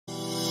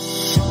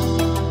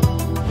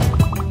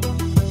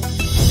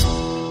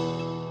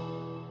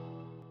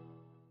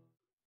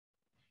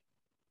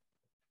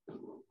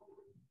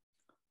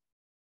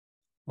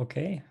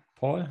Okay,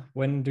 Paul,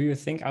 when do you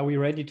think are we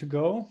ready to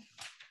go?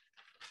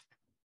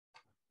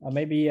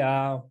 Maybe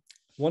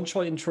one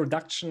short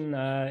introduction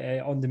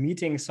on the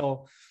meeting.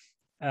 So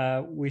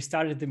we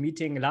started the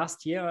meeting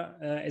last year.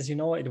 As you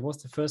know, it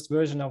was the first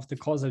version of the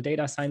Causal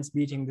Data Science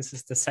meeting. This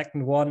is the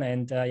second one.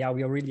 And yeah,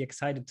 we are really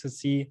excited to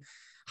see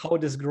how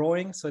it is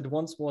growing. So it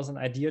once was an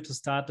idea to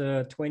start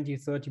a 20,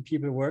 30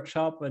 people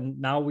workshop. And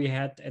now we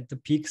had at the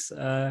peaks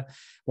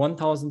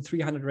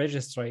 1,300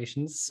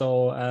 registrations.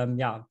 So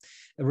yeah,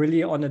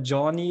 really on a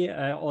journey.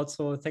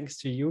 Also, thanks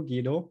to you,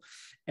 Guido.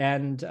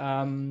 And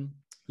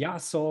yeah,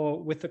 so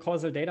with the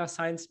Causal Data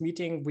Science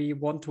meeting, we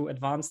want to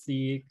advance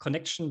the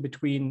connection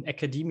between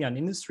academia and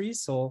industry.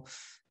 So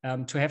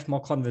to have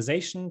more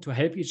conversation, to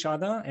help each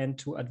other, and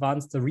to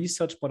advance the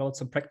research, but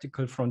also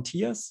practical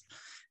frontiers.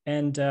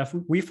 And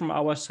we from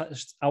our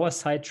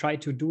side try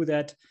to do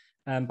that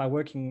by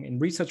working in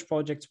research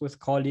projects with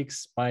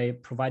colleagues, by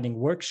providing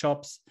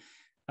workshops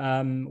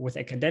with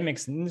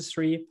academics and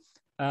industry,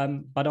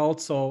 but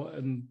also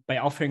by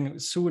offering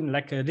soon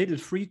like a little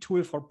free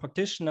tool for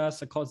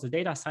practitioners, called the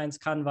Data Science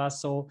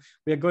Canvas. So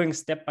we are going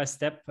step by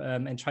step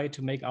and try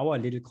to make our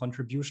little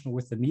contribution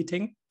with the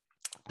meeting.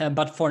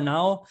 But for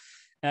now,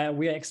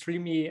 we are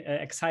extremely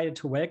excited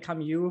to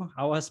welcome you,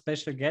 our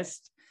special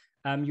guest.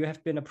 You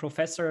have been a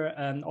professor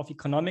of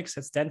economics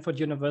at Stanford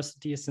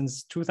University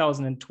since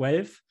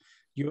 2012.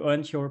 You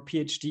earned your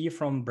PhD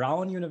from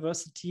Brown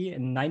University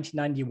in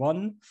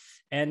 1991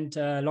 and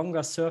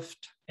longer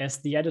served as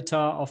the editor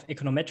of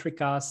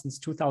Econometrica since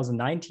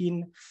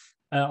 2019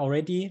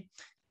 already.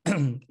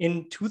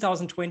 In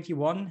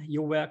 2021,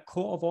 you were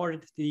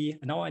co-awarded the,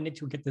 now I need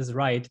to get this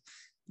right,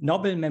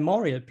 Nobel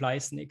Memorial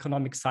Prize in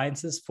Economic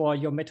Sciences for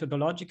your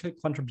methodological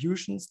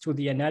contributions to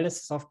the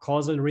analysis of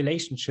causal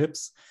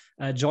relationships,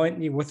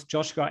 jointly with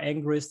Joshua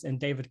Angrist and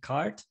David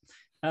Card.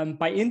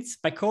 By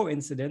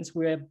coincidence,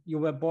 you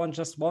were born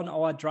just 1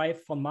 hour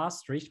drive from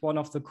Maastricht, one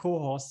of the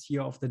co-hosts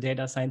here of the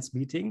data science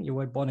meeting. You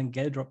were born in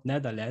Geldrop,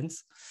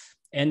 Netherlands.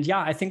 And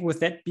yeah, I think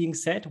with that being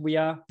said, we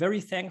are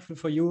very thankful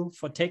for you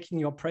for taking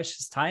your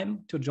precious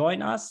time to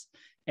join us,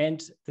 and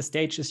the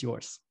stage is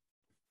yours.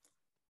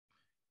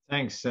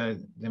 Thanks,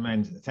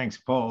 thanks,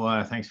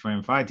 Paul. Thanks for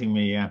inviting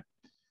me.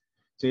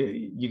 So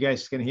you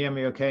guys can hear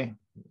me okay?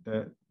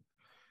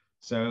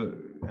 So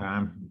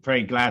I'm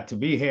very glad to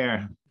be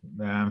here.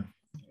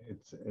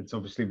 It's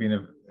obviously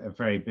been a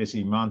very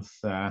busy month,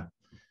 the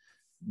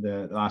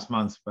last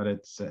month, but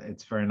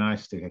it's very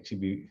nice to actually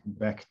be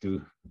back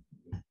to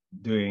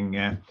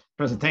doing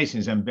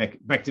presentations and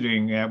back to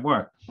doing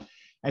work.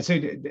 And so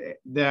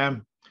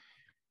the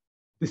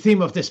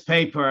theme of this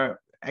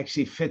paper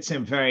actually fits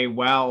in very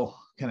well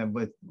kind of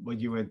with what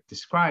you were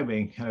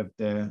describing, kind of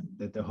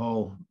the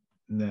whole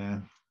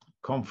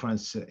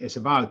conference is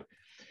about.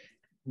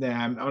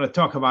 I want to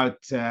talk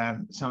about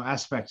some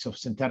aspects of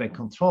synthetic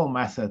control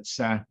methods,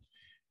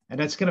 and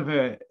that's kind of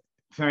a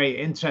very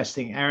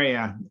interesting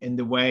area in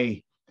the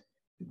way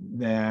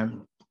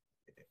the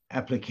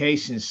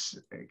applications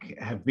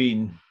have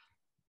been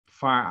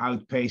far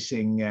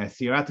outpacing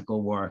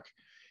theoretical work.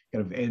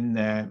 Kind of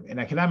in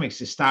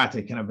academics, it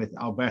started kind of with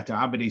Alberto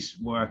Abadi's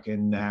work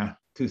in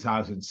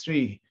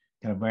 2003,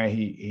 kind of where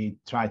he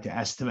tried to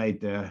estimate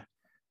the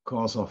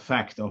causal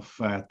effect of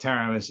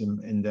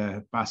terrorism in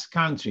the Basque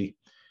Country.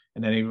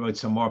 And then he wrote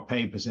some more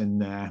papers in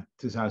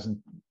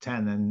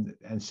 2010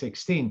 and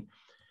 16.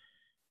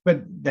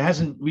 But there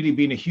hasn't really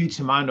been a huge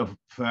amount of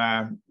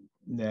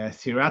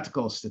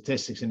theoretical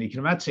statistics and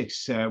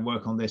econometrics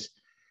work on this.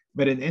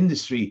 But in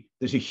industry,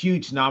 there's a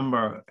huge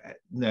number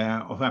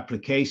of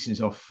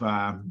applications of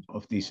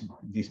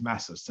these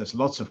methods. There's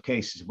lots of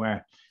cases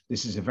where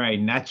this is a very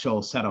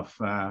natural set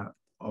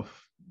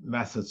of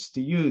methods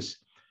to use.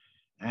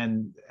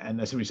 And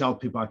as a result,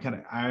 people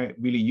are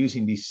really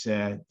using these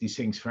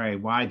things very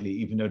widely,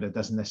 even though that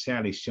doesn't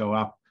necessarily show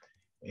up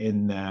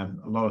in a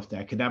lot of the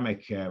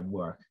academic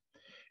work.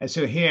 And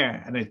so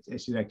here, and I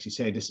should actually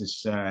say this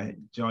is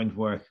joint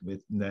work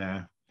with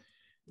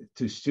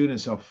two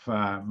students of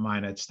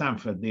mine at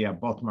Stanford, Leah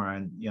Botmar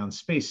and Jan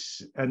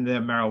Spies, and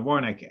Meryl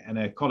Warnick, and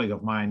a colleague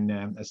of mine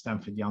at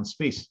Stanford, Jan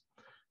Spies.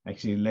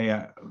 Actually,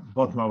 Leah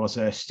Botmar was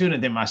a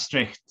student in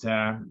Maastricht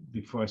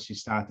before she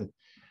started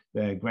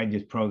the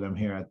graduate program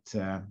here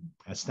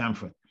at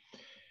Stanford.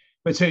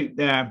 But so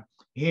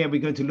here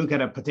we're going to look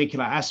at a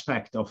particular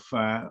aspect of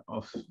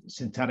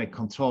synthetic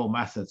control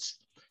methods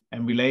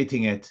and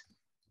relating it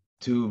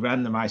to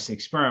randomized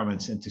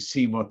experiments and to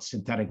see what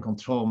synthetic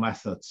control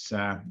methods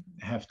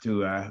have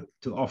to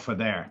offer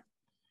there.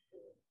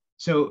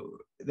 So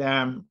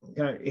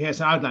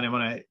here's an outline. I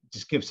want to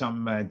just give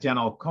some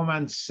general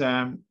comments,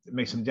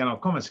 make some general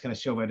comments, kind of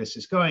show where this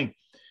is going.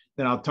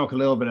 Then I'll talk a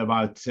little bit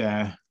about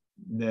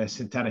the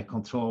synthetic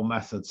control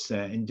methods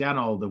in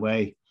general, the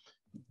way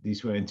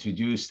these were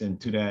introduced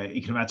into the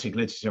econometric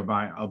literature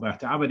by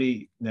Alberto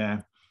Abadi,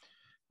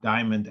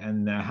 Diamond,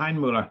 and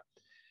Heinmuller.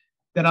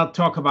 Then I'll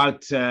talk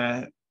about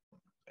the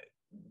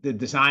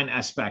design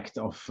aspect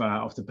of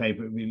the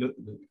paper. We look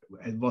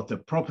at what the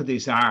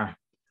properties are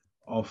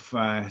of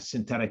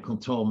synthetic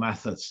control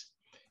methods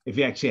if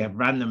you actually have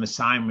random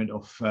assignment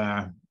of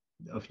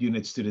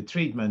units to the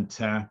treatment.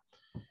 And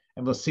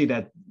we'll see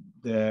that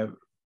the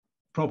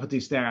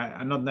properties there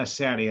are not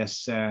necessarily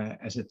as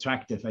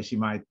attractive as you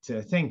might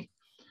think.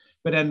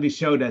 But then we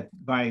show that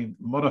by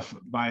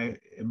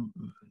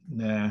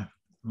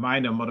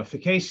minor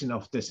modification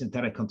of the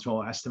synthetic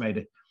control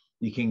estimator,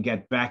 you can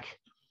get back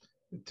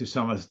to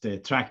some of the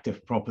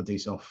attractive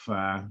properties of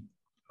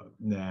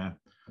the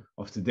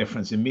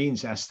difference in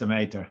means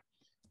estimator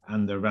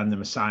and the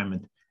random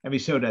assignment. And we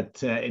show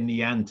that in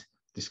the end,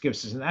 this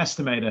gives us an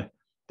estimator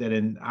that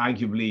in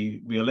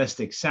arguably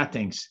realistic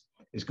settings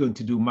is going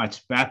to do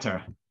much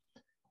better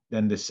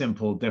than the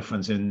simple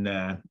difference in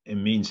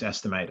means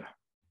estimator.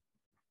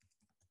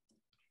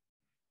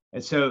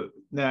 And so,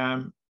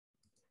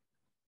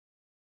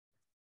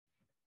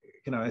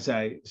 as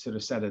I sort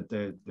of said at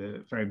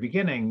the very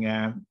beginning,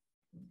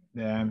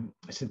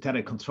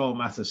 synthetic control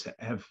methods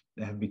have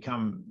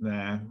become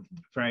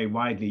very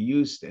widely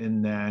used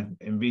in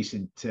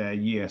recent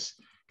years,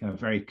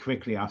 very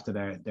quickly after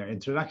their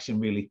introduction,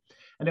 really.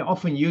 And they're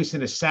often used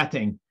in a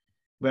setting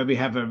where we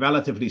have a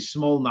relatively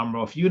small number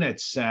of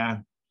units.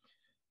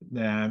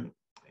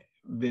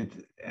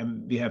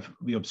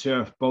 We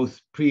observe both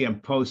pre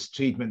and post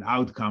treatment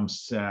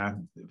outcomes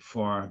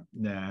for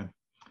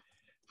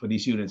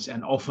these units,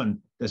 and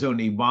often there's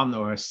only one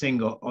or a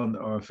single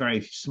or a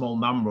very small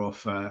number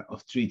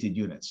of treated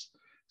units.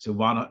 So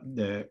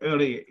the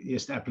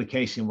earliest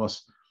application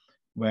was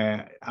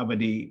where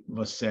Abadi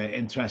was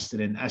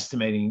interested in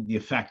estimating the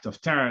effect of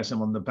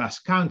terrorism on the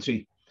Basque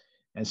Country,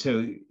 and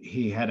so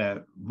he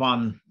had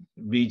one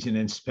region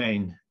in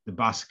Spain, the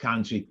Basque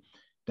Country,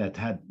 that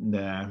had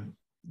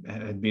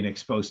been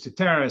exposed to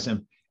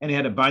terrorism, and he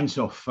had a bunch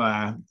of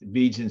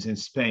regions in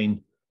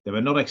Spain that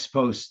were not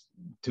exposed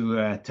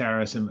to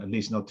terrorism, at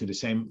least not to the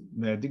same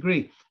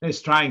degree. He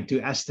was trying to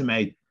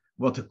estimate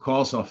what the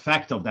causal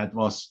effect of that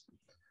was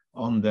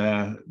on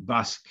the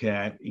Basque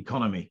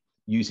economy,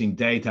 using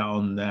data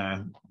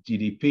on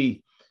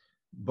GDP,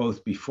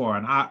 both before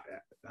and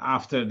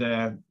after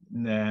the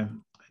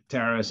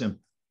terrorism,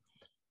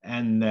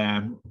 and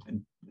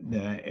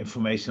the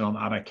information on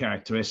other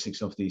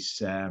characteristics of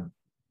these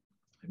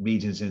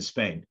regions in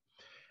Spain.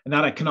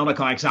 Another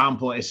canonical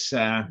example is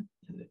a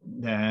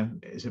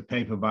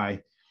paper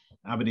by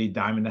Abadi,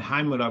 Diamond, and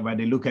Heimmuller, where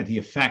they look at the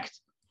effect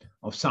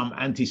of some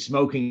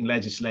anti-smoking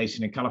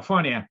legislation in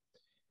California,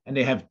 and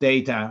they have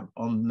data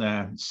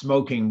on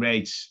smoking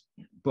rates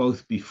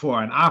both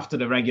before and after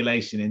the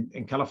regulation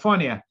in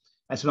California,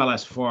 as well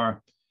as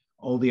for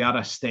all the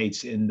other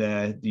states in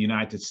the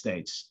United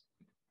States.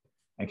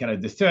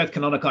 And the third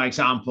canonical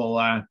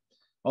example,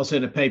 also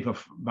in a paper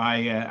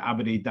by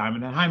Abadi,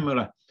 Diamond, and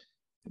Heimmuller,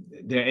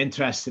 they're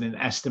interested in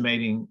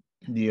estimating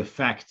the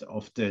effect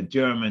of the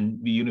German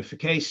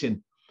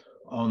reunification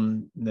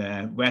on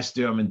the West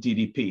German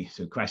GDP.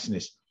 So the question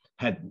is,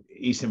 had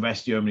East and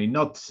West Germany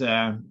not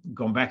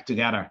gone back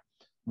together,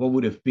 what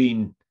would have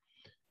been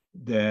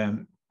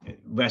the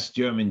West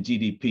German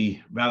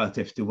GDP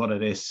relative to what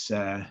it is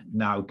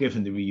now,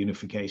 given the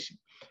reunification?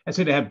 And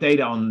so they have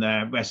data on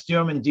West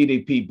German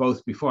GDP,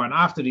 both before and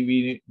after the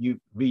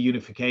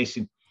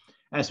reunification,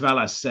 as well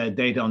as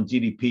data on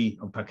GDP,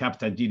 on per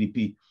capita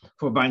GDP,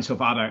 for a bunch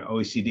of other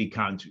OECD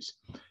countries.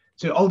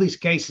 So all these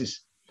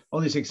cases, all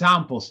these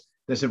examples,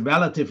 there's a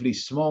relatively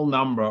small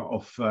number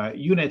of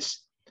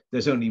units.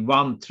 There's only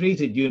one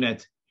treated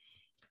unit,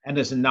 and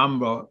there's a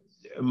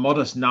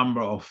modest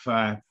number of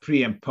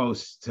pre and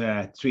post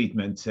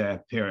treatment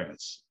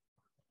periods.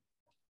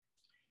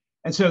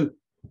 And so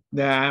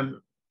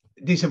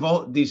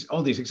all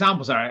these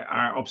examples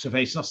are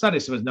observational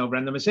studies. There was no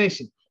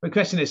randomization. The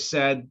question is,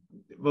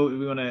 what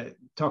we want to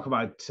talk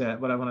about,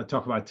 what I want to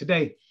talk about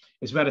today,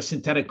 is whether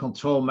synthetic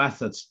control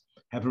methods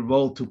have a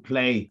role to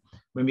play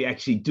when we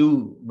actually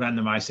do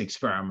randomized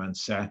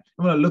experiments. I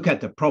want to look at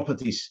the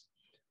properties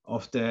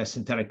of the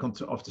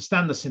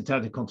standard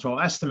synthetic control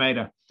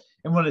estimator,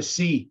 and want to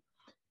see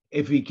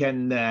if we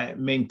can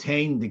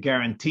maintain the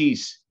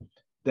guarantees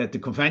that the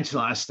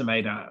conventional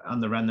estimator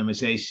under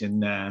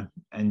randomization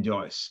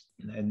enjoys.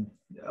 And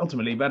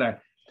ultimately, whether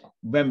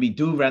when we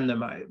do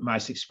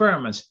randomized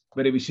experiments,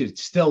 whether we should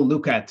still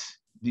look at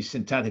these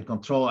synthetic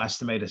control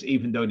estimators,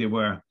 even though they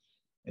were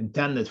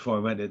intended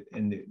for,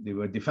 they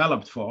were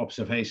developed for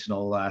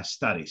observational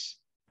studies.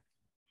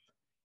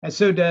 And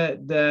so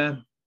I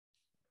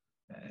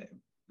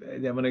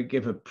want to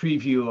give a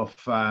preview of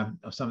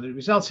some of the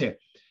results here.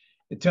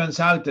 It turns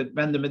out that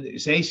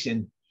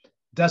randomization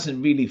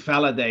doesn't really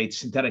validate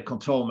synthetic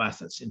control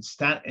methods.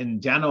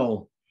 In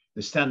general,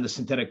 the standard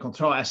synthetic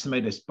control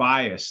estimator is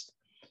biased,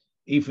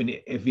 even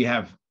if we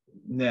have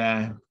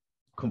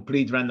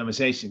complete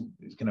randomization,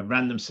 kind of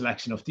random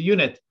selection of the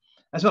unit,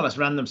 as well as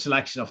random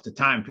selection of the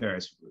time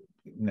periods.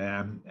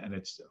 And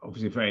it's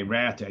obviously very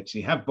rare to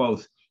actually have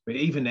both, but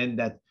even in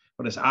that,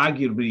 what is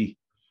arguably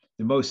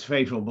the most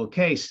favorable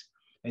case,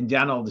 in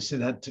general,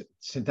 the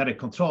synthetic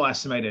control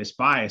estimator is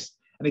biased,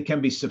 and it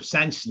can be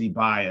substantially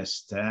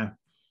biased.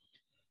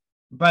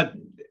 But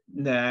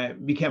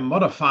we can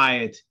modify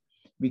it.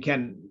 We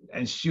can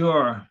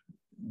ensure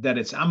that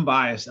it's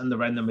unbiased under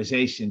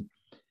randomization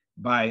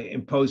by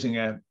imposing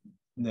a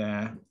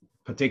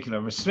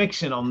particular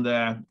restriction on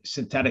the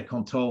synthetic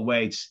control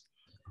weights.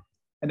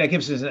 And that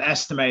gives us an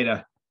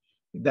estimator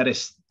that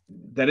is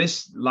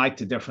like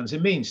the difference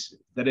in means,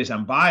 that is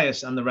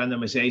unbiased under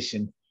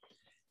randomization.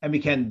 And we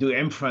can do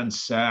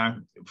inference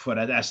for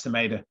that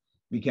estimator.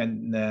 We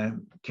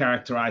can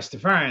characterize the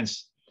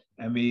variance,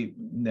 and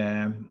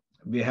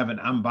we have an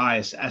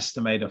unbiased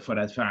estimator for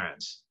that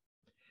variance.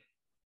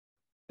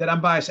 That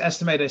unbiased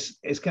estimator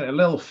is kind of a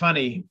little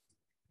funny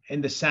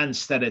in the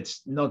sense that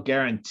it's not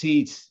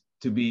guaranteed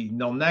to be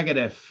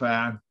non-negative,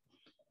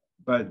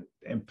 but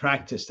in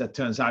practice that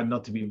turns out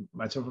not to be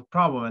much of a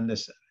problem. And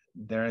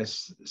there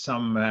is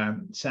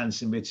some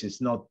sense in which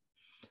it's not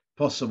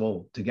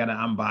possible to get an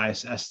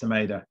unbiased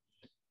estimator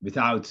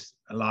without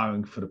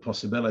allowing for the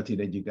possibility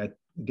that you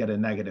get a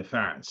negative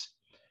variance.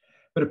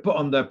 But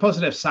on the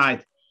positive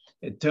side,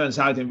 it turns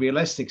out in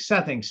realistic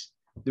settings,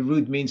 the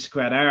root mean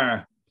squared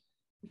error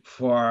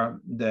for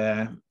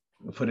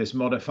this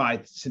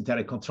modified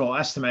synthetic control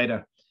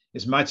estimator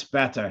is much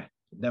better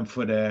than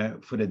for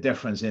the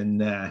difference in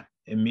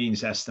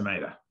means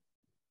estimator.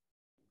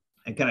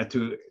 And kind of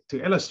to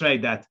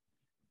illustrate that,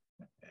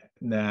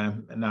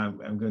 and now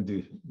I'm going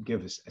to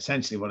give us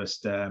essentially what is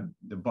the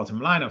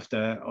bottom line of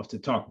the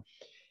talk.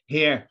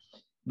 Here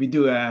we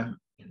do an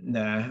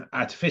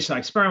artificial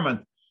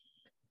experiment.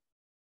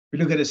 We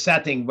look at a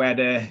setting where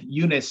the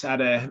units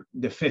are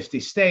the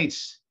 50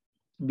 states.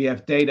 We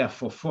have data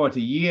for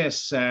 40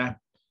 years,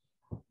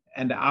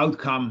 and the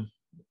outcome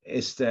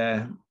is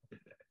the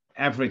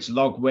average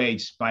log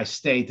wage by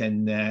state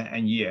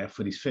and year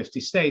for these 50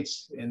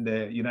 states in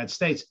the United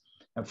States,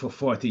 and for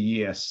 40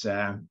 years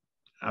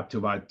up to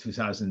about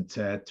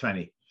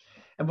 2020.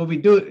 And what we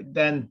do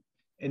then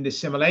in the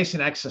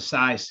simulation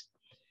exercise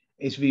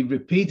is we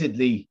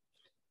repeatedly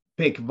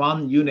pick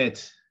one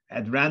unit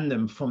at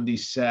random from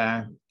these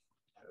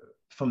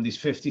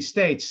 50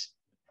 states.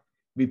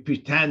 We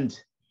pretend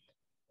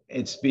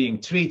it's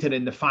being treated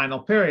in the final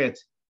period.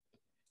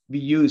 We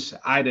use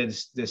either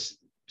this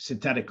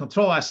synthetic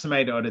control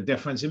estimator or the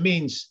difference in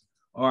means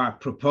or a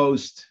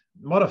proposed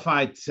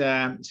modified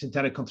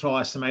synthetic control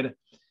estimator.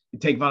 You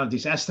take one of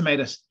these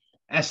estimators,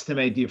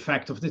 estimate the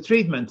effect of the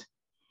treatment.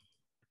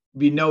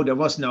 We know there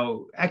was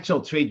no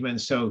actual treatment,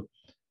 so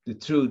the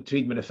true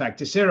treatment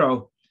effect is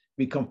 0.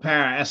 We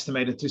compare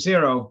estimated to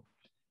 0.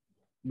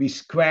 We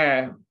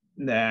square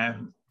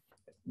the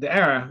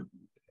error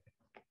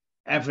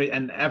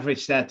and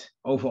average that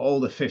over all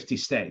the 50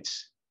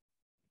 states.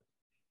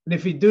 And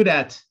if we do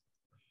that,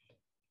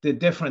 the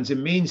difference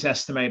in means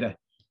estimator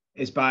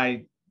is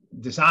by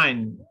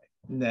design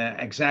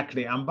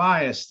exactly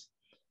unbiased,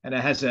 and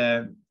it has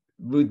a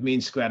root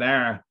mean squared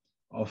error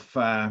of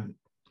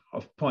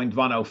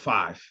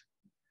 0.105.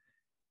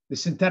 The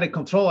synthetic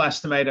control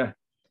estimator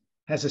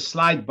has a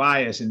slight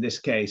bias in this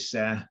case,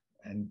 and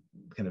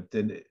kind of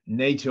the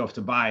nature of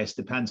the bias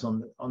depends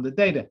on the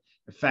data.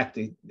 In fact,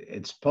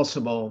 it's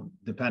possible,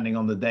 depending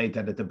on the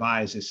data, that the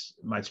bias is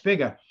much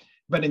bigger.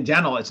 But in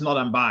general, it's not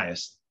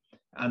unbiased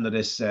under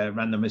this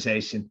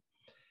randomization.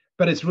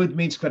 But its root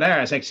mean squared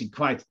error is actually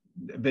quite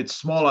a bit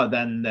smaller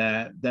than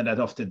that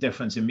of the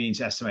difference in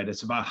means estimate.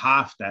 It's about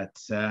half that.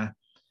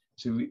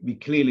 So we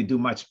clearly do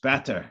much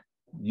better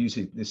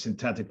using the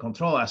synthetic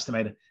control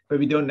estimator, but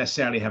we don't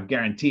necessarily have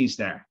guarantees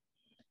there.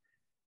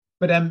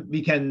 But then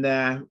we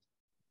can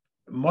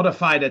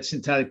modify that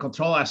synthetic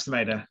control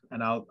estimator,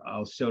 and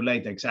I'll show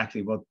later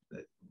exactly what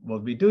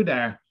we do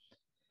there.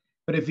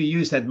 But if we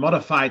use that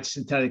modified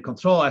synthetic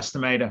control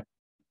estimator,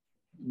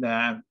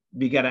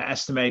 we get an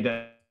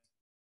estimator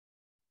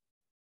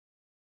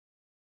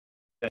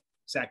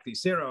exactly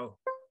 0.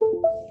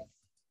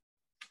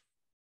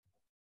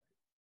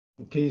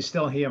 Can you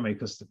still hear me?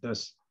 Because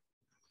there's...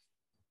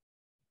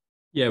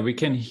 Yeah, we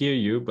can hear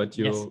you, but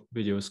your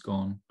video is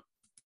gone.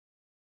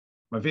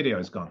 My video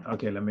is gone.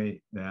 Okay, let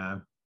me...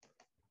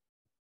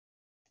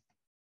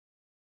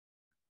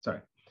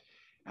 sorry.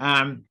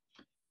 I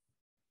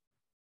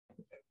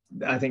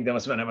think that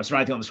was when I was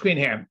writing on the screen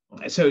here.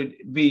 So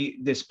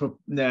this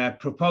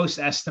proposed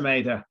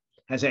estimator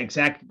has a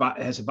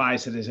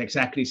bias that is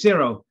exactly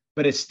 0,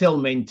 but it still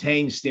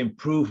maintains the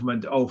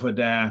improvement over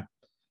the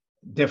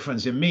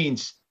difference in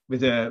means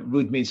with a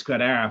root mean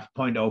squared error of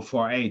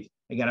 0.048.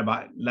 Again,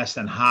 about less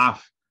than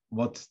half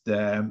what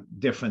the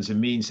difference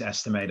in means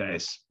estimator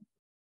is.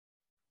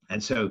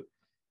 And so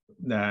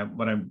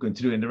what I'm going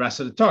to do in the rest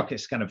of the talk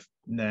is kind of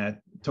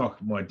talk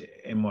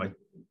in more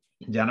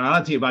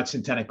generality about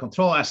synthetic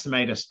control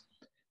estimators,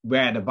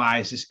 where the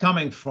bias is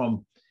coming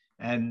from,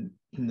 and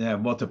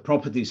what the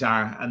properties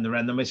are and the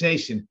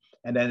randomization,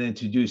 and then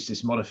introduce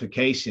this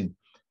modification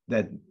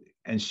that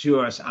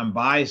ensures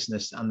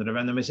unbiasedness under the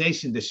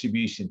randomization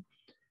distribution,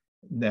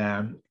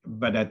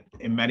 but that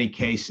in many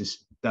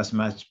cases does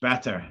much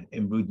better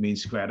in root mean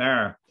squared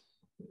error,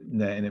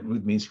 in a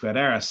root mean squared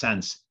error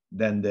sense,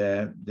 than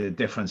the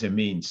difference in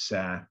means.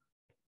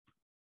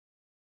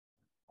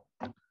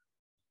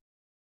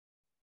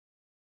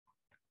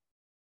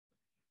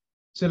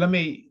 So let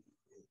me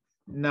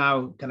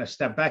now kind of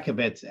step back a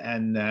bit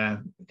and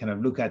kind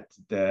of look at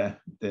the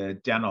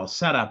general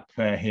setup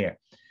here.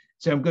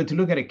 So I'm going to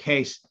look at a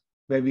case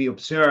where we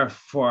observe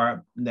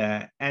for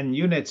the n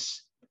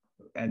units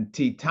and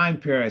t time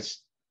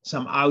periods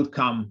some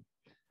outcome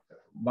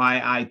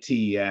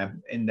yit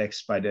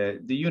indexed by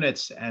the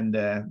units and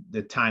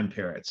the time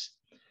periods.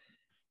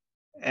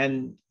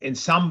 And in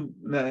some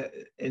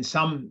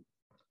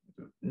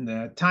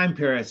time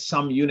periods,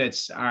 some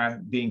units are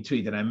being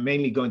treated. I'm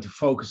mainly going to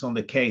focus on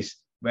the case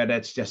where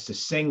that's just a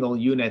single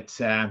unit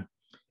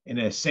in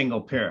a single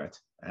period.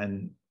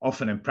 And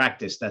often in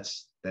practice,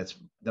 that's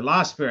the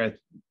last period.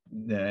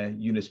 The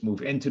units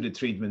move into the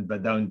treatment,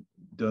 but don't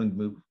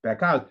move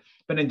back out.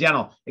 But in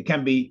general, it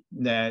can be,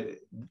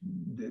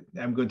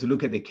 I'm going to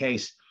look at the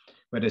case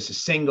where there's a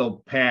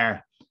single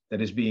pair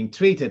that is being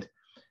treated.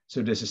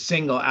 So there's a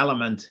single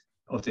element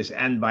of this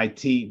n by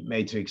t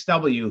matrix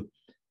W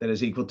that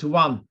is equal to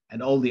 1,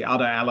 and all the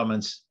other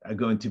elements are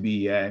going to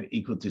be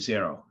equal to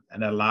 0.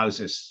 And that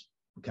allows us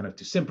kind of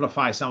to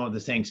simplify some of the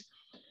things.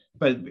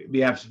 But we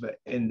have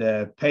in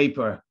the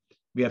paper,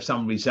 we have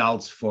some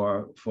results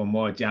for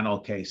more general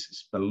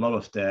cases, but a lot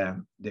of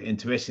the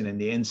intuition and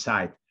the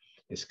insight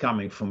is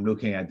coming from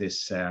looking at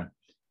this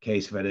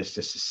case where there's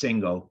just a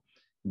single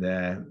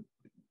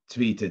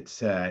treated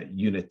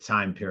unit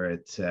time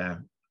period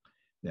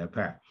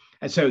pair.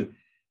 And so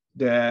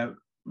the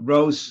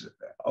rows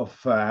of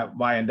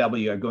y and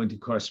w are going to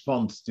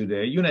correspond to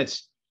the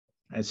units.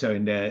 And so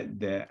in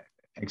the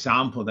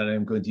example that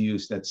I'm going to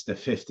use, that's the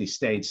 50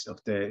 states of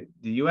the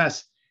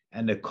US,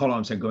 and the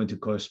columns are going to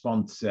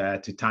correspond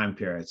to time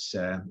periods.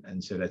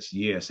 And so that's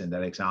years in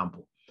that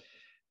example.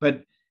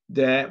 But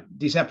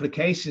these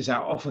applications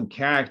are often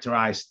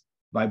characterized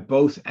by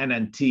both n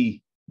and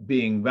t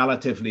being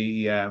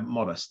relatively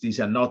modest.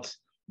 These are not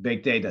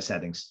big data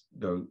settings,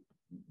 though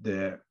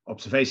the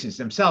observations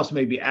themselves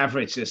may be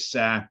averages.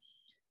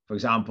 For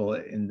example,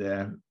 in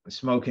the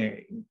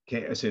smoking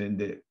case, so in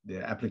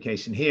the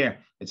application here,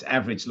 it's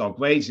average log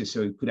wages,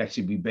 so it could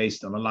actually be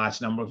based on a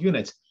large number of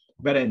units.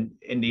 But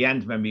in the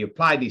end, when we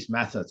apply these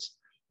methods,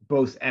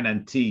 both n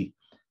and t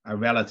are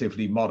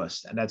relatively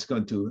modest, and that's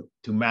going to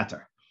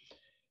matter.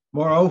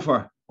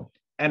 Moreover,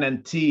 n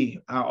and t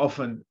are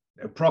often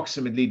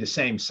approximately the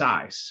same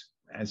size,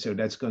 and so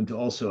that's going to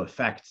also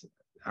affect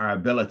our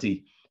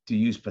ability to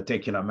use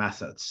particular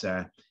methods.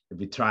 If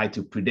we try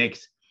to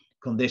predict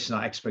conditional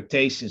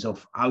expectations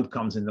of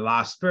outcomes in the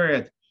last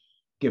period,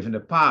 given the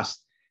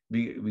past,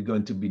 we're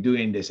going to be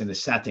doing this in a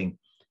setting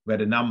where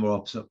the number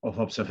of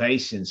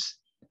observations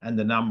and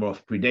the number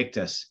of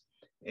predictors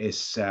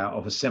is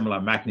of a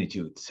similar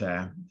magnitude.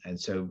 And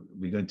so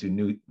we're going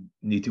to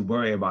need to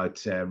worry about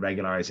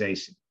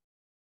regularization.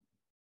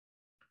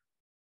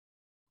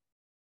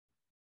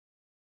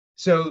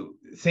 So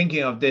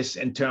thinking of this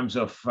in terms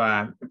of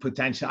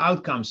potential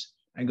outcomes,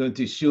 I'm going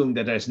to assume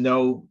that there's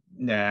no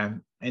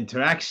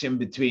interaction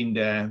between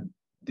the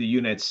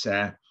units,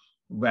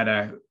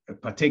 whether a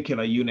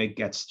particular unit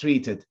gets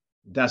treated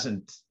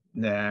doesn't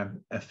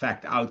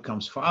affect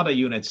outcomes for other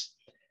units.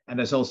 And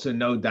there's also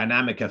no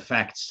dynamic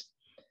effects.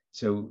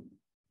 So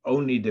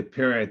only the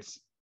period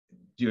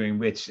during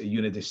which a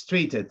unit is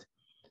treated,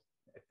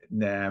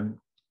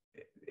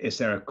 is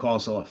there a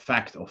causal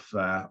effect of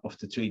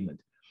the treatment.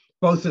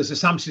 Both those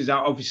assumptions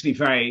are obviously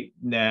very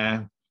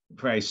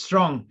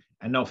strong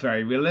and not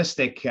very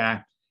realistic.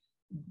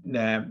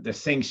 The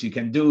things you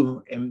can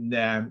do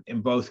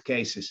in both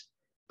cases,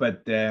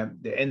 but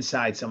the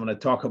insights I'm going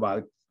to talk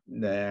about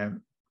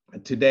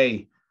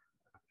today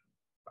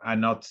are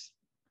not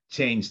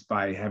changed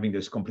by having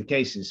those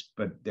complications,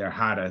 but they're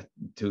harder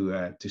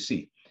to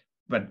see.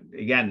 But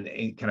again,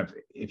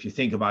 if you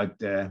think about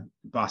the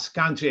Basque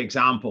Country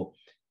example,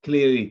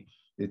 clearly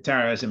the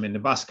terrorism in the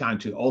Basque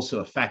Country also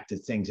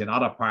affected things in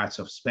other parts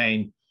of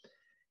Spain.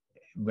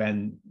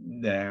 When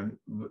the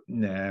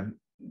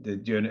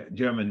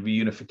German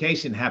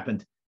reunification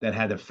happened, that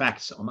had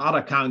effects on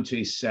other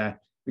countries.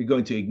 We're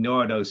going to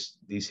ignore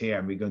these here,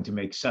 and we're going to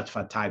make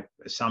Satva type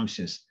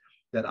assumptions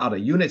that other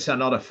units are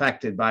not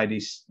affected by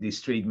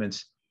these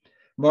treatments.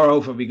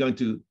 Moreover, we're going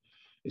to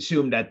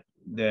assume that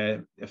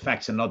the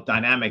effects are not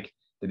dynamic,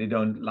 that they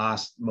don't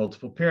last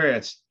multiple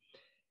periods.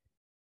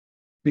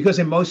 Because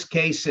in most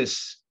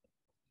cases,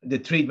 the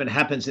treatment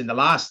happens in the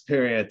last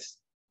period,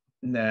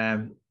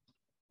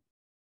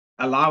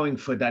 allowing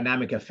for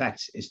dynamic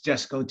effects is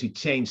just going to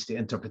change the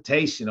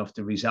interpretation of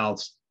the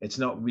results. It's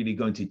not really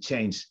going to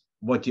change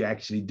what you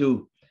actually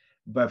do.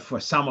 But for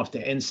some of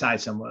the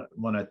insights I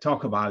want to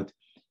talk about,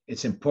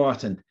 it's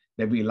important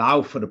that we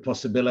allow for the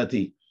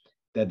possibility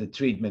that the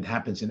treatment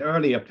happens in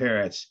earlier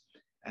periods.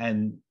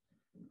 And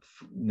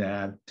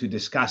to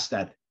discuss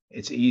that,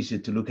 it's easier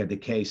to look at the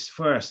case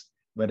first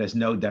where there's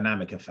no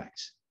dynamic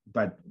effects.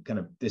 But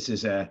this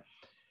is a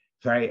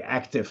very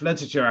active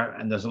literature,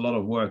 and there's a lot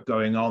of work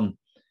going on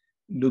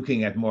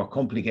looking at more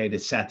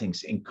complicated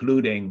settings,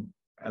 including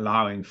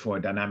allowing for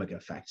dynamic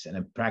effects. And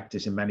in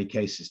practice, in many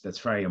cases, that's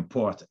very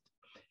important.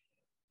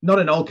 Not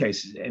in all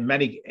cases.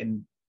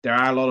 There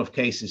are a lot of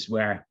cases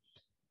where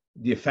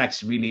the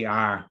effects really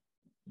are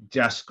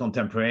just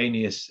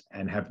contemporaneous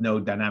and have no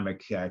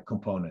dynamic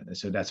component. And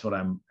so that's what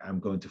I'm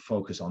going to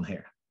focus on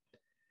here.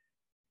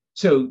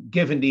 So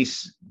given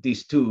these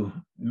two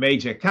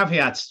major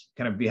caveats,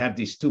 we have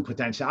these two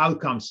potential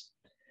outcomes.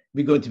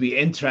 We're going to be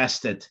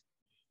interested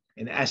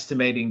in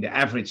estimating the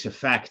average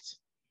effect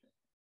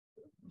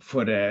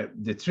for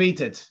the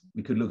treated.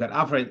 We could look at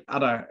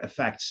other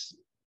effects,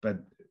 but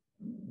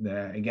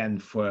again,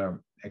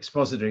 for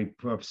expository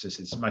purposes,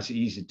 it's much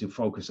easier to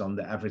focus on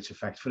the average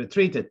effect for the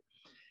treated.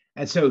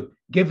 And so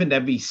given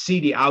that we see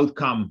the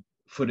outcome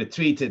for the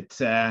treated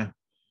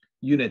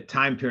unit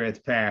time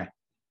period pair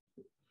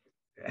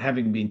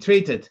having been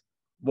treated,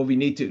 what we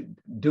need to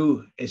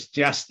do is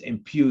just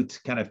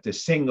impute the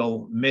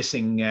single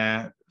missing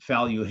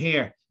value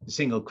here, the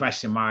single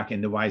question mark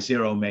in the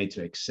Y0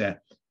 matrix,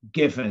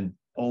 given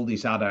all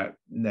these other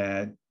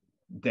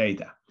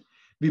data.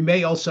 We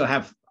may also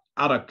have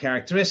other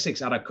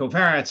characteristics, other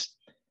covariates.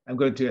 I'm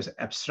going to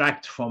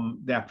abstract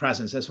from their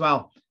presence as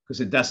well,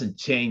 because it doesn't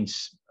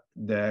change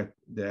the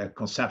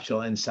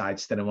conceptual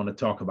insights that I want to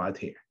talk about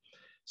here.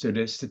 So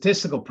the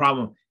statistical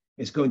problem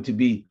is going to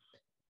be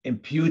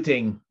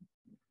imputing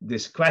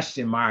this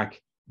question mark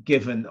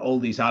given all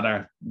these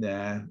other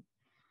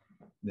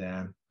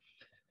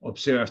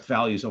observed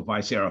values of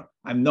Y0.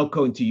 I'm not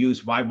going to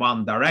use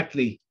Y1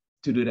 directly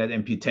to do that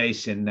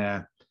imputation.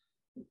 I'm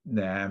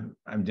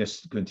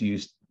just going to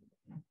use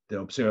the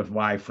observed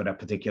Y for that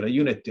particular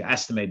unit to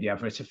estimate the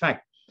average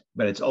effect.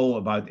 But it's all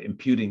about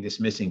imputing this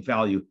missing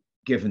value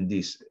given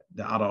the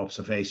other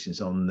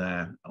observations on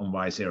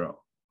Y0.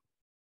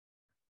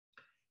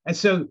 And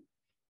so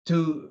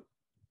to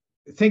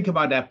think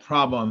about that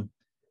problem,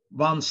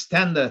 one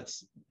standard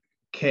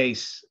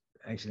case,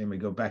 actually, let me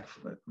go back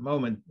for a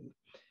moment.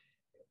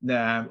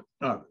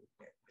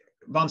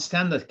 One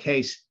standard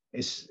case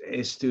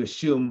is to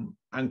assume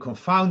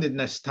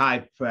unconfoundedness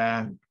type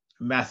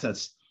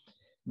methods,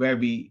 where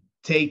we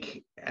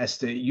take as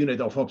the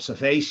unit of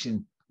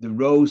observation the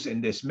rows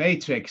in this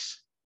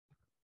matrix.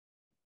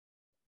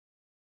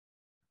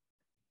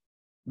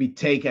 We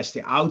take as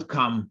the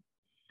outcome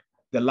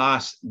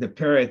the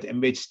period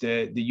in which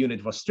the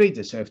unit was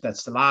treated. So if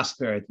that's the last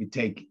period, we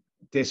take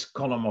this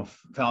column of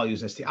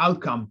values as the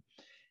outcome,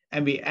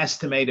 and we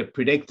estimate a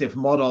predictive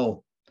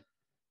model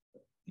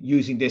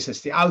using this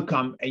as the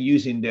outcome and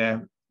using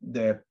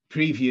the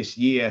previous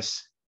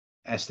years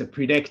as the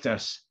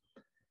predictors.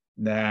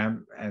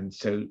 And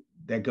so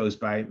that goes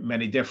by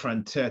many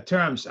different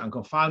terms: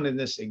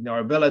 unconfoundedness,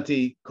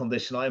 ignorability,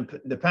 conditional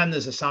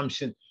independence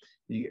assumption.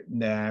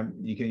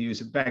 You can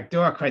use a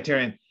backdoor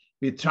criterion.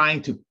 We're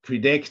trying to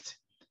predict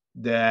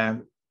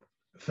the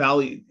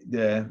values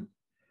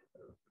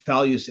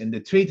in the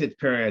treated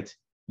period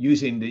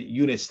using the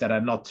units that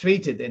are not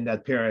treated in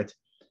that period,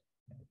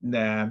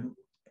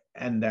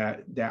 and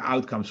their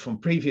outcomes from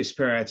previous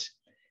periods.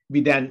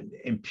 We then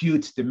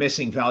impute the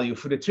missing value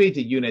for the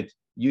treated unit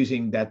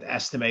using that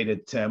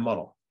estimated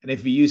model. And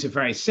if we use a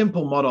very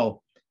simple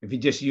model, if we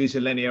just use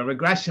a linear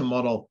regression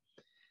model,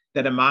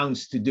 that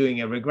amounts to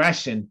doing a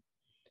regression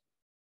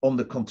on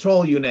the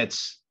control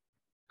units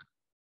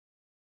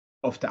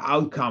of the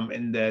outcome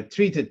in the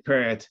treated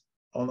period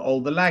on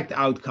all the lagged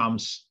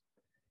outcomes,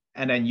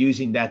 and then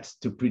using that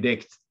to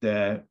predict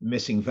the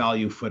missing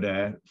value for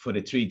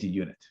the treated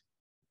unit.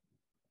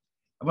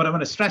 And what I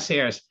want to stress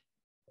here is,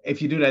 if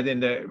you do that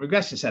in the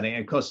regression setting,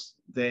 and because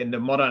in the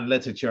modern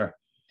literature,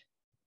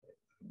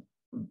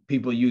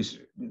 people use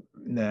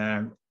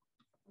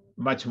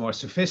much more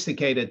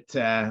sophisticated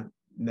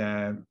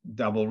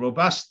double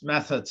robust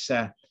methods.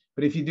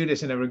 But if you do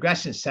this in a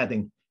regression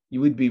setting,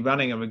 you would be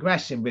running a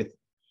regression with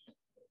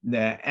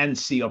the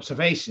NC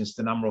observations,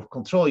 the number of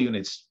control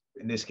units,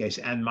 in this case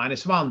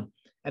n-1,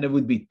 and it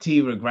would be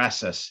T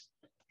regressors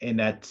in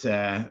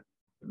that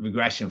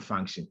regression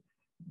function.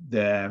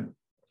 The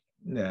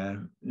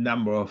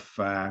number of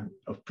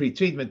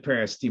pre-treatment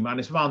periods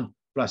T-1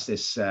 plus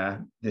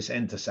this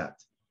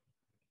intercept.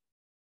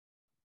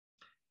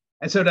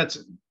 And so that's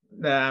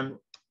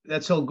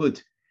all good.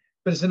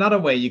 But there's another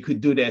way you could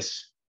do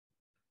this,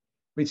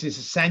 which is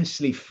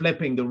essentially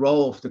flipping the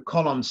role of the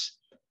columns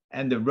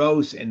and the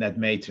rows in that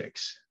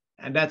matrix.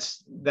 And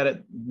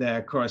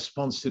that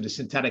corresponds to the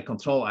synthetic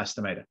control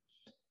estimator.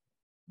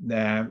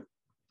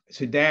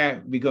 So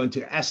there we're going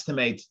to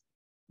estimate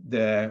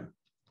the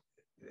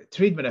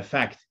treatment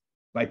effect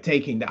by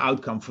taking the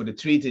outcome for the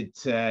treated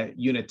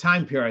unit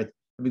time period,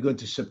 and we're going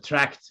to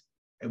subtract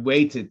a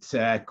weighted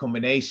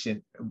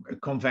combination, a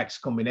convex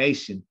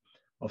combination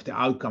of the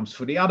outcomes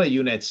for the other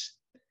units,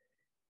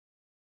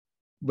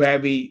 where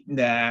we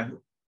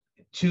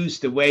choose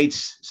the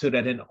weights so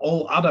that in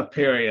all other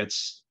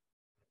periods,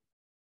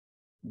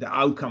 the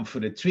outcome for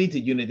the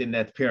treated unit in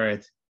that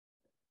period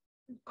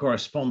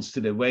corresponds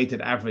to the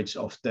weighted average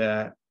of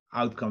the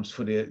outcomes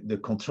for the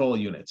control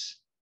units.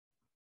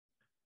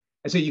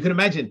 And so you can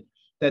imagine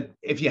that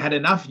if you had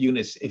enough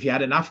units, if you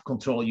had enough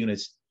control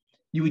units,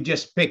 you would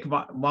just pick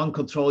one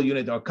control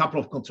unit or a couple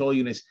of control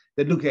units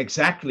that look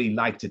exactly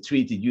like the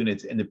treated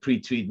unit in the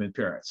pre-treatment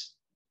periods.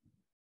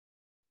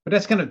 But But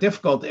that's kind of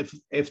difficult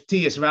if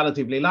T is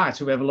relatively large.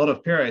 So we have a lot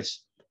of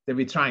periods that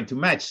we're trying to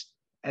match,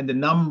 and the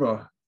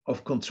number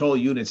of control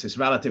units is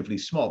relatively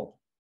small.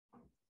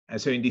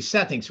 And so in these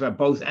settings where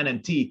both N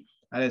and T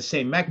are the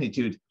same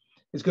magnitude,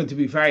 it's going to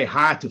be very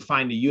hard to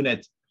find a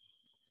unit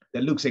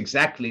that looks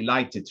exactly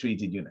like the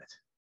treated unit.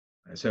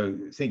 And so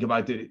think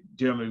about the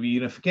German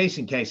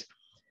reunification case.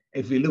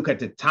 If we look at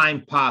the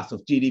time path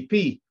of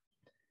GDP,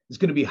 it's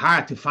going to be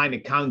hard to find a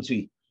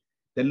country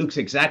that looks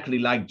exactly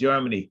like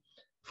Germany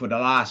for the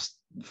last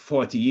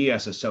 40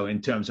 years or so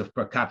in terms of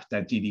per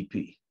capita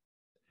GDP.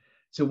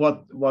 So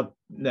what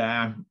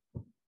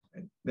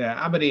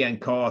Abadi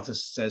and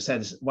co-authors said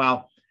is,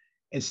 well,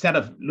 instead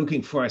of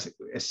looking for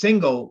a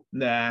single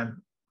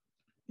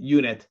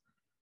unit,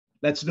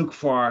 let's look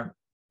for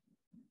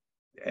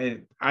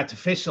an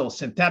artificial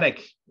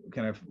synthetic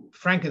kind of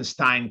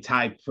Frankenstein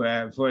type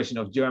version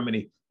of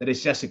Germany that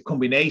is just a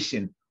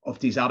combination of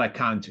these other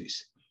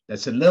countries.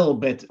 That's a little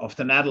bit of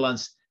the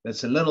Netherlands,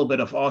 that's a little bit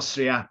of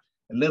Austria,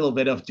 a little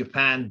bit of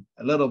Japan,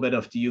 a little bit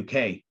of the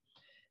UK,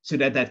 so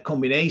that that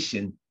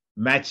combination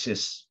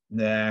matches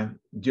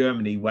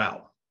Germany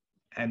well.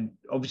 And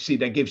obviously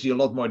that gives you a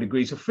lot more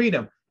degrees of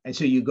freedom. And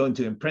so you're going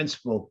to, in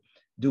principle,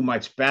 do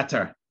much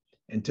better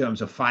in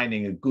terms of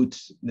finding a good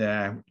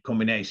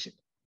combination.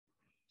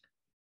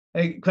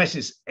 The question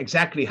is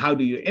exactly how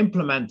do you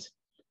implement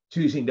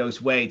choosing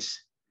those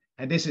weights?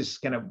 And this is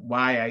kind of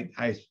why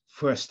I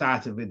first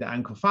started with the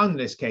unconfounded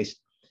in this case.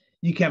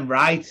 You can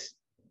write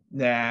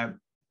the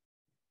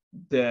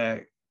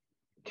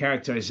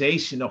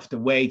characterization of the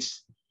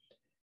weights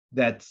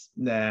that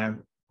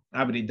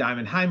Abadi,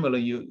 Diamond, Heimler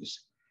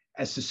use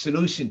as a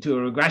solution to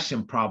a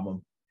regression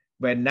problem,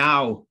 where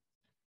now,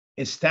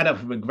 instead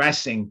of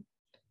regressing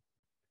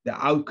the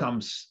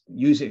outcomes,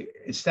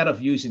 instead of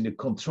using the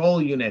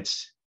control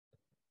units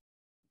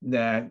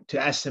to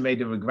estimate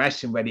the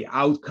regression where the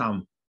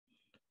outcome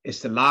is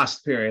the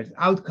last period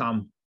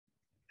outcome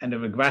and the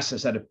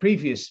regressors are the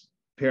previous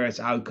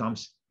period's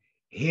outcomes,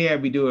 here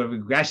we do a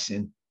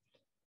regression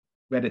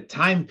where the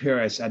time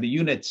periods are the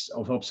units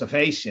of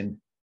observation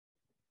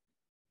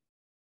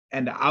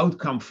and the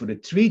outcome for the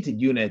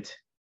treated unit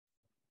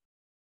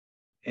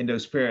in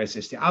those periods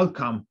is the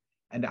outcome,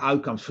 and the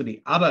outcomes for the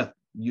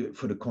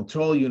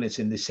control units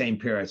in the same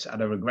periods are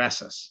the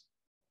regressors.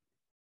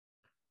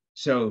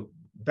 So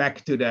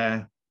back to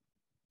the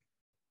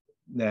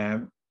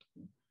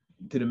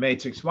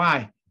matrix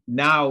Y,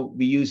 now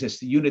we use as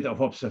the unit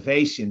of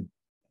observation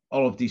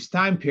all of these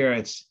time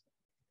periods,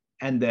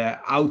 and the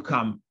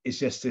outcome is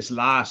just this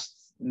last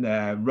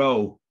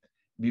row.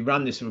 We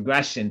run this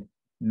regression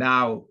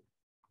now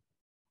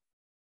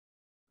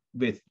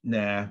with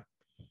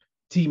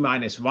T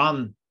minus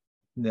 1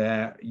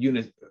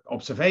 unit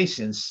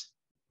observations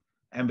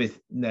and with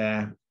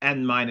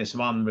N minus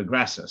 1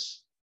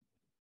 regressors.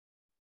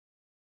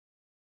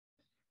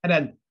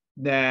 And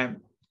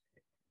then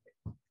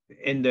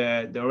in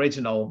the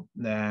original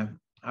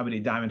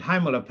Abadi, Diamond,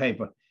 Heimler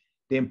paper,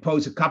 they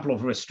impose a couple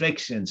of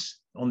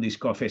restrictions on these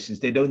coefficients.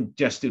 They don't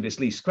just do this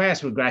least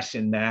squares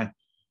regression.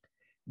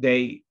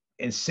 They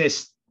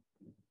impose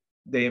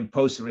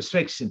a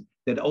restriction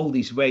that all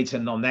these weights are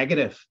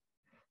non-negative.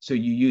 So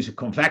you use a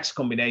convex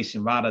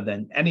combination rather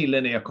than any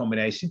linear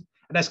combination.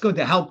 And that's going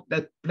to help.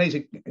 That plays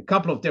a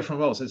couple of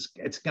different roles.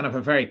 It's kind of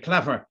a very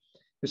clever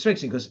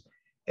restriction because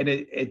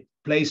it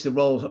plays the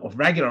role of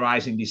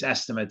regularizing these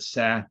estimates.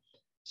 So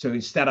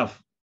instead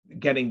of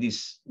getting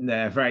these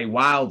very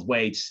wild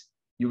weights,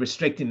 you're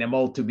restricting them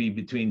all to be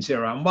between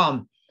 0 and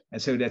 1.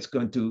 And so that's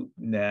going to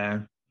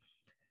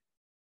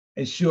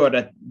ensure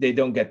that they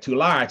don't get too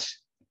large.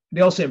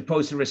 They also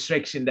impose a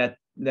restriction that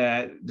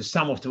the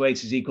sum of the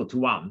weights is equal to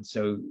 1.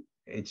 So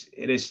it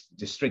is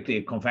just strictly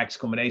a convex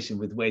combination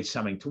with weights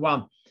summing to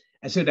 1.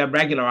 And so that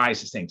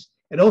regularizes things.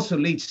 It also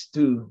leads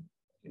to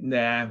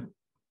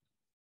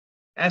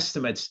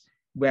estimates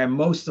where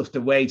most of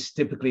the weights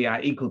typically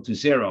are equal to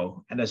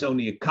 0, and there's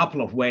only a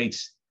couple of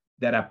weights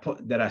that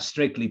are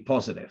strictly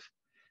positive.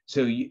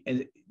 So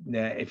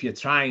if you're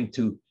trying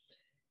to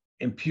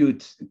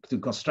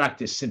construct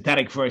this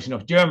synthetic version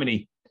of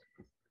Germany,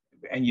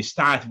 and you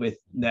start with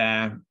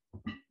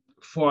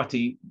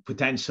 40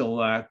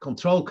 potential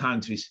control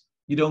countries,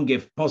 you don't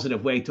give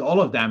positive weight to all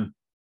of them.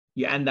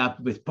 You end up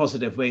with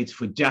positive weights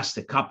for just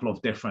a couple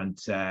of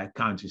different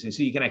countries. And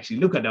so you can actually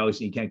look at those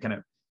and you can kind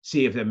of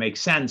see if it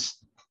makes sense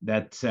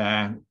that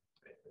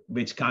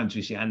which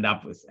countries you end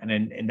up with. And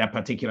in that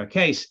particular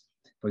case,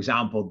 for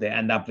example, they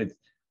end up with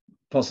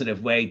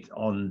positive weight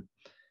on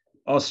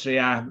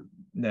Austria,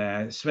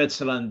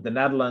 Switzerland, the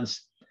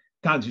Netherlands,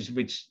 countries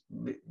which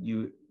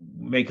you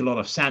make a lot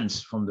of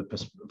sense from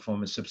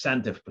a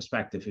substantive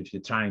perspective if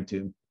you're trying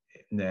to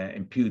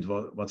impute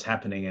what's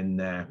happening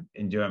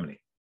in Germany.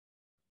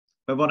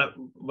 But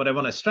what I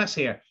want to stress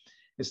here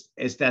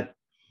is that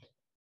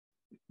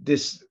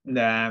this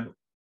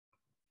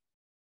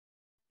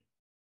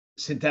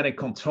synthetic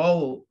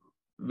control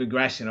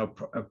regression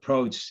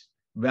approach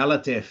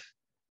relative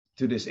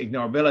to this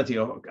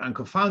ignorability or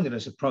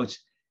unconfoundedness approach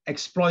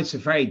exploits a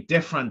very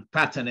different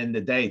pattern in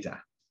the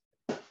data.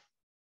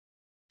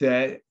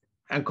 the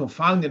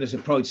unconfoundedness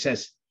approach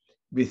says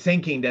we're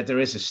thinking that there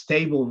is a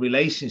stable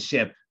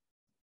relationship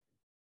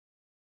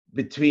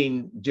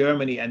between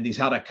Germany and these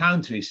other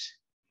countries,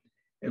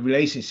 a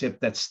relationship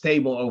that's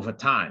stable over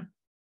time.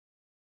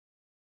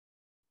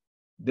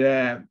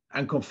 The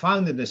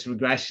unconfoundedness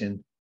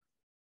regression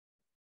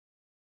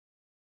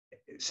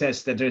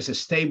says that there's a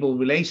stable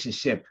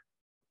relationship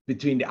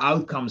between the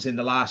outcomes in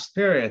the last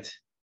period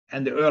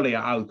and the earlier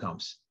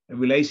outcomes, a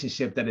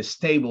relationship that is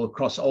stable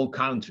across all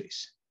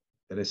countries.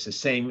 That is the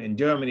same in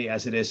Germany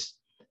as it is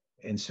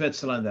in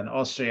Switzerland and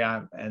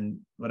Austria and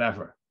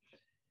whatever.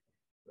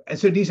 And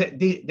so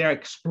they're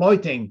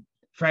exploiting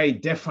very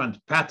different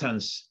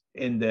patterns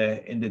in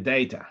the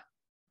data.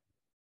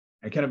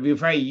 And kind of we're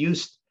very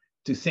used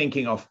to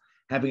thinking of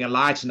having a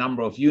large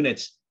number of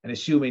units and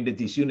assuming that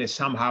these units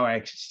somehow are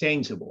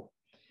exchangeable.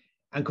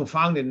 And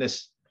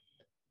confoundedness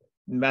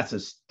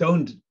methods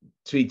don't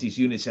treat these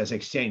units as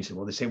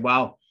exchangeable. They say,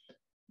 well,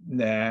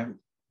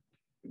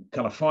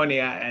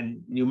 California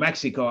and New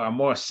Mexico are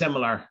more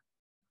similar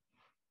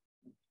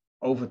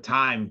over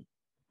time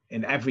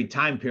in every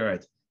time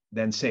period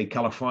than, say,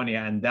 California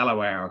and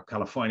Delaware or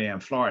California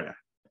and Florida.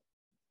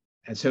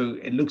 And so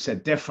it looks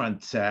at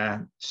different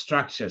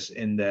structures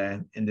in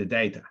the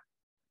data.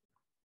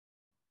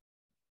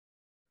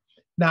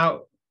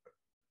 Now,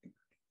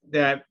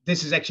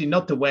 this is actually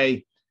not the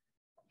way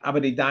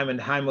Abadi, Diamond,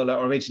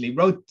 Heimüller originally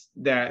wrote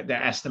their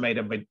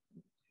estimator, but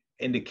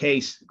in the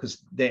case,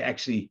 because they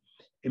actually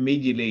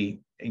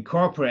immediately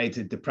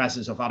incorporated the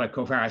presence of other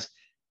covariates.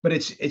 But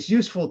it's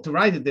useful to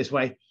write it this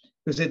way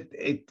because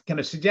it kind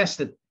of suggests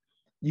that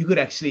you could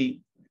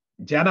actually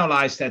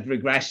generalize that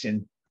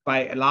regression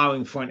by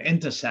allowing for an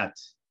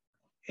intercept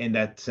in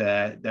that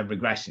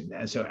regression.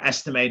 And so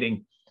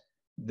estimating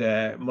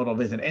the model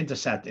with an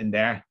intercept in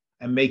there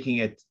and making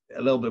it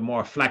a little bit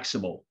more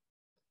flexible,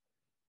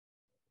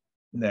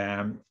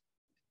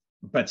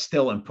 but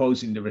still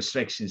imposing the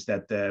restrictions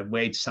that the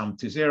weights sum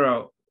to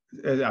 0,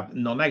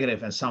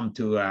 non-negative, and sum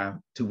to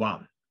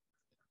 1.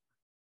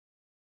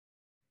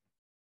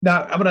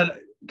 Now, I'm going to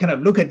kind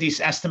of look at these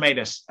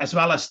estimators as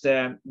well as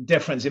the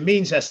difference in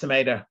means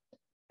estimator,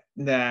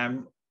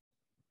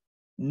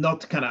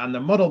 not kind of under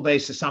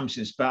model-based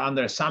assumptions, but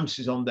under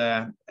assumptions on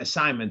the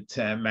assignment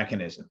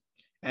mechanism.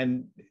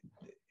 And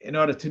in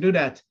order to do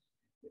that,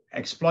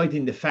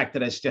 exploiting the fact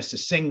that it's just a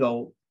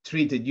single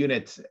treated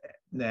unit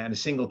and a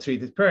single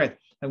treated period,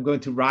 I'm going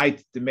to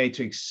write the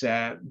matrix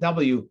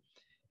W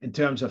in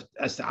terms of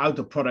as the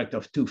outer product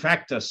of two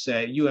factors,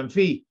 U and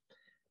V,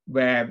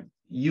 where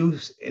U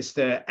is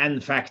the n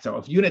factor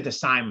of unit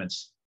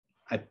assignments.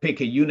 I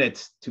pick a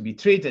unit to be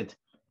treated,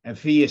 and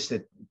V is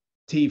the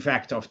T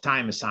factor of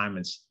time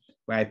assignments,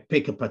 where I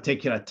pick a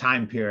particular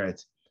time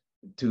period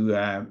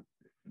to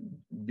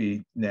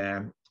be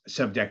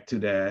subject to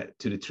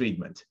the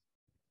treatment.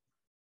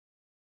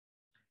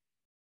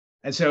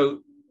 And so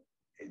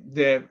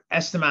the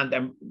estimate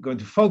I'm going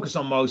to focus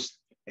on most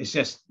is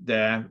just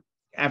the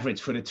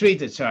average for the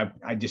treated. So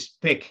I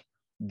just pick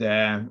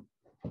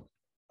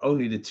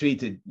only the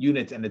treated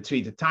unit and the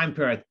treated time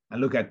period and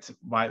look at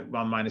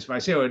y1 minus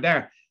y0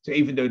 there. So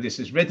even though this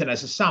is written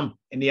as a sum,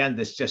 in the end,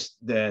 it's just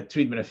the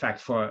treatment effect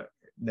for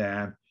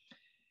a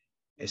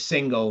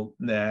single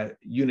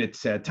unit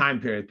time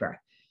period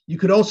pair. You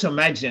could also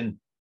imagine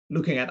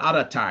looking at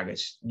other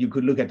targets. You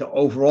could look at the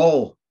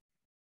overall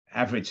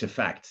average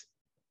effect,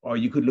 or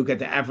you could look at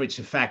the average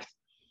effect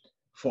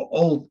for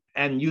all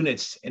n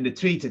units in the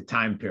treated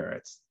time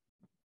period,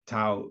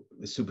 tau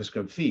the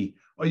superscript v,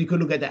 or you could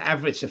look at the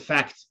average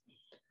effect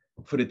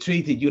for the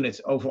treated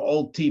units over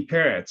all t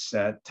periods,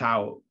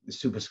 tau the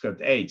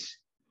superscript h.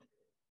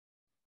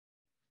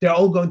 They're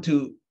all going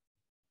to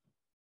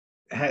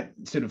have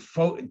sort of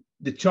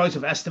the choice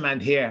of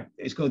estimate here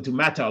is going to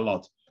matter a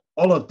lot.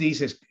 All of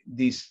these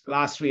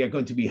last three are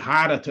going to be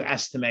harder to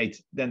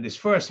estimate than this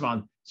first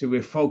one. So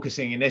we're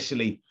focusing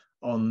initially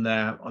on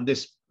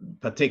this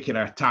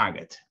particular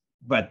target,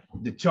 but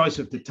the choice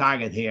of the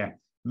target here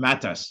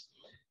matters.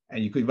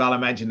 And you could well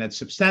imagine that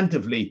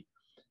substantively,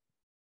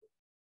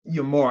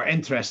 you're more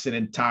interested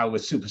in tau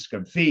with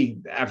superscript v,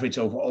 the average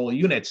over all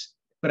units,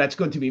 but that's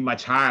going to be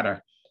much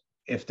harder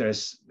if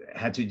there's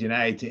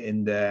heterogeneity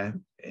in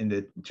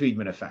the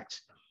treatment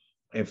effects.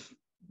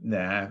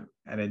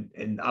 And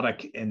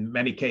in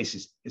many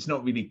cases, it's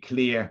not really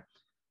clear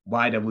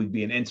why that would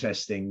be an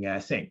interesting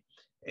thing.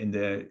 In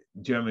the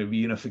German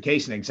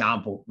reunification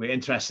example, we're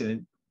interested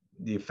in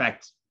the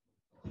effect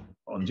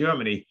on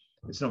Germany.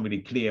 It's not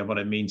really clear what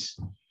it means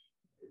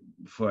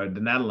for the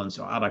Netherlands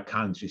or other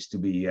countries to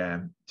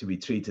be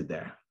treated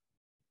there.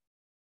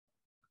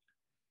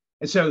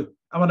 And so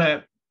I want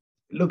to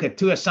look at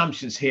two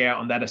assumptions here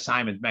on that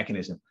assignment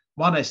mechanism.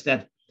 One is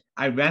that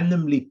I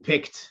randomly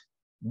picked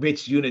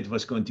which unit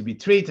was going to be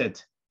treated.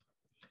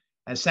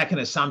 And second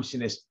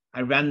assumption is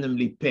I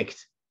randomly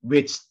picked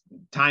which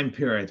time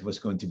period was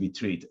going to be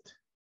treated.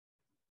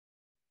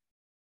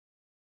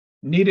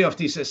 Neither of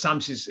these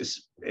assumptions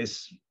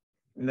is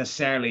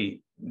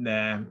necessarily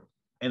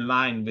in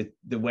line with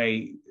the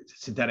way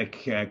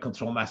synthetic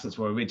control methods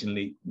were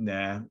originally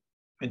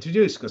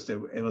introduced because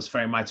it was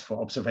very much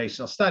for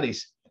observational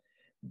studies.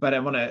 But I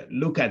want to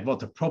look at what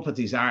the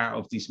properties are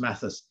of these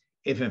methods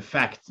if in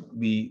fact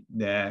we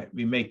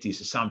make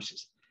these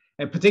assumptions.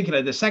 In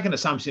particular, the second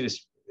assumption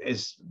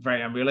is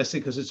very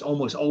unrealistic because it's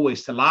almost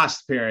always the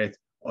last period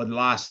or the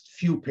last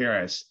few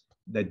periods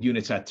that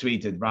units are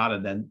treated rather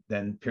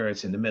than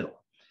periods in the middle.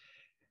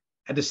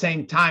 At the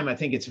same time, I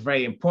think it's a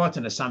very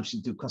important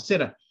assumption to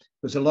consider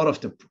because a lot of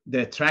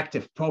the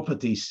attractive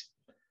properties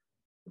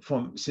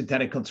from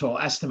synthetic control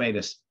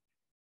estimators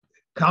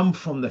come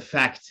from the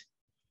fact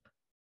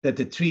that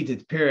the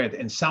treated period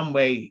in some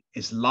way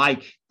is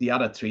like the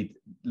other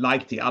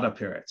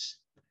periods.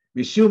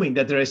 We're assuming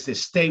that there is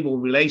this stable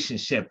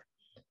relationship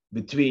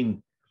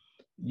between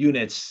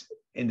units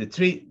in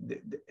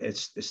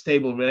it's a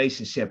stable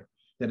relationship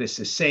that is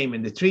the same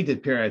in the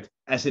treated period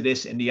as it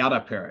is in the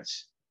other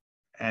periods.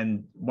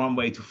 And one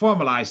way to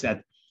formalize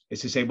that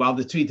is to say, well,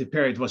 the treated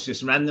period was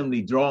just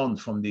randomly drawn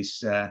from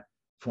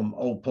from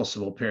all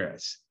possible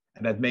periods.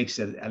 And that makes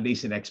it, at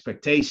least in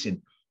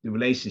expectation, the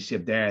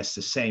relationship there is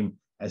the same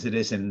as it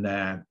is in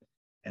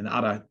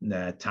other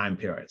time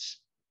periods.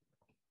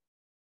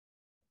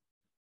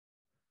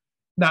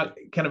 Now,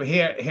 kind of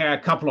here are a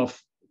couple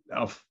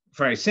of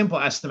very simple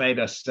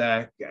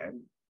estimators,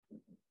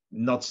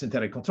 not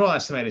synthetic control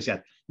estimators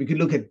yet. We could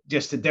look at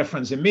just the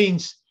difference in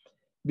means.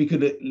 We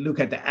could look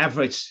at the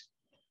average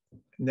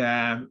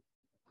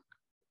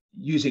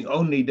using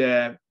only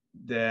the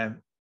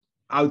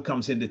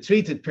outcomes in the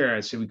treated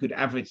period. So we could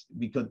average,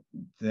 so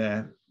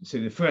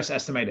the first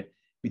estimator,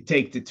 we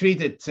take the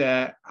treated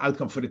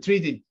outcome for the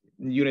treated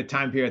unit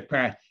time period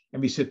pair,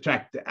 and we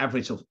subtract the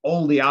average of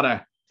all the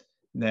other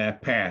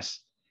pairs.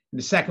 In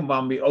the second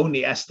one, we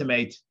only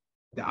estimate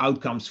the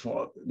outcomes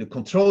for the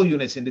control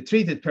units in the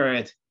treated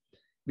period.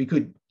 We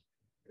could,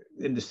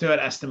 in the third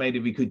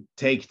estimator, we could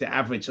take the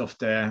average of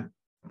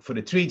for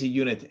the treated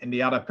unit in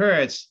the other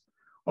periods,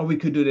 or we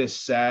could do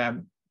this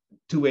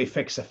two-way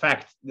fixed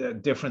effect, the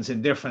difference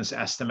in difference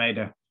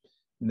estimator.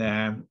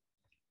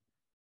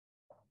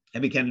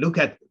 And we can look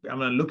at, I'm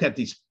going to look at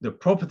the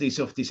properties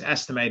of these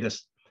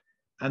estimators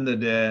under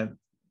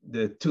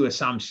the two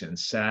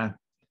assumptions. And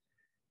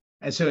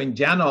so in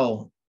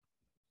general,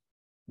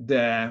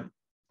 the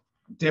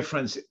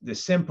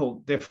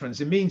simple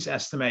difference in means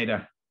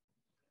estimator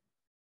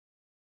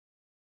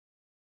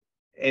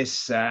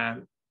is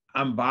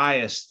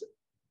unbiased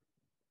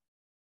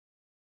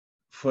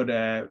for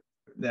the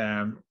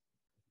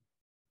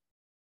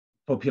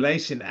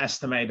population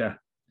estimator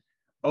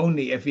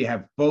only if we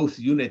have both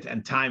unit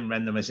and time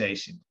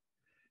randomization.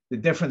 The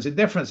difference in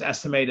difference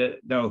estimator,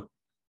 though,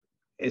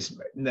 is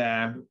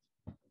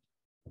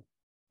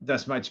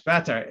does much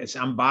better. It's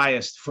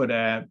unbiased for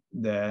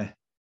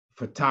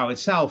for tau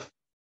itself,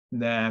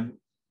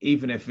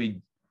 even if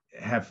we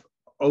have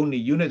only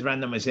unit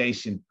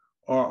randomization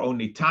or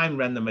only time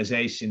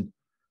randomization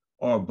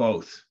or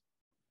both.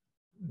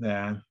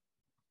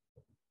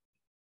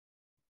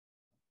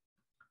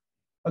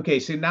 Okay,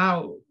 so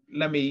now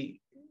let me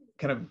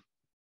kind of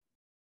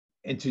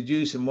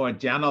introduce a more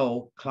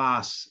general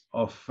class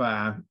of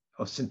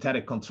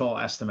synthetic control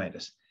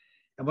estimators.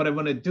 And what I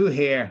want to do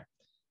here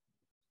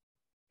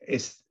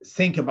is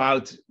think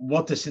about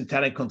what the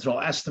synthetic control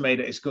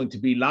estimator is going to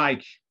be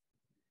like,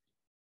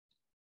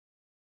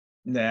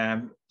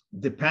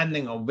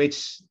 depending on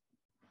which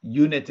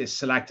unit is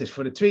selected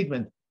for the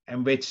treatment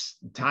and which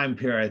time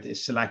period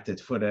is selected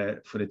for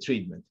the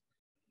treatment.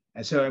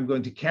 And so I'm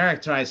going to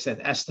characterize that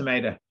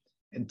estimator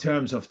in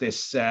terms of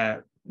this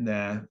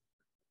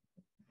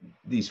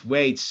these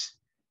weights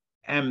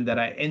M that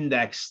I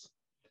indexed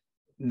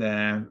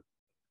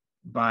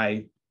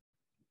by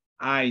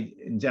I,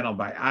 in general,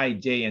 by I,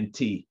 J, and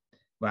T,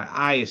 where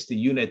I is the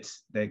unit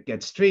that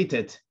gets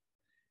treated,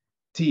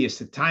 T is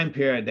the time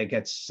period that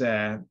gets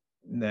that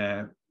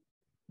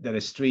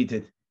is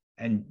treated,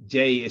 and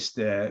J is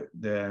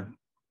the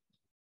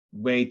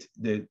weight,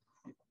 so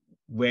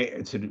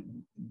the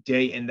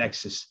J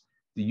indexes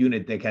the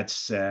unit that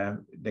gets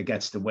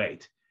the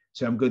weight.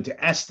 So I'm going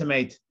to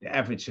estimate the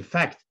average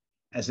effect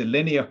as a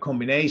linear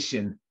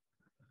combination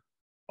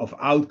of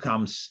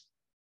outcomes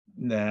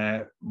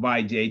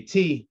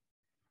YJT,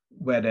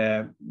 where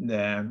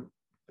the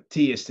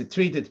T is the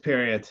treated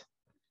period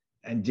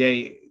and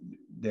J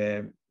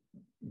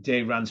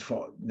runs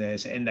for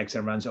there's an index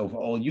that runs over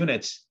all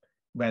units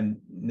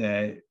when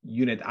the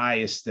unit I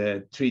is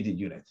the treated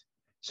unit.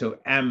 So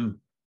M,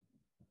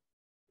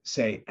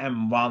 say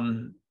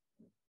M1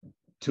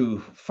 to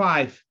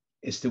 5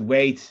 is the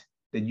weight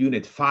that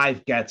unit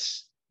 5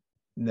 gets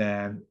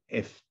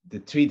if the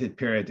treated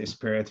period is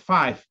period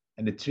 5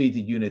 and the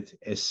treated unit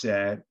is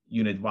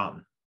unit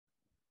 1.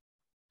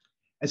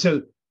 And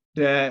so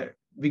we're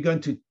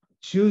going to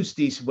choose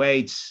these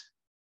weights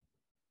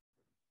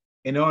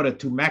in order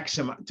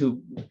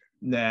to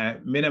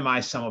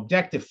minimize some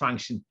objective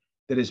function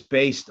that is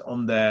based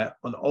on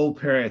all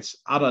periods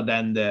other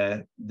than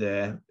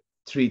the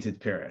treated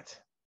period.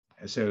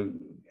 And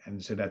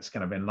so that's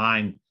kind of in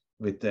line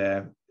with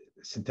the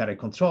synthetic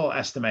control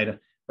estimator,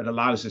 but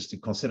allows us to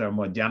consider a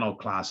more general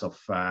class of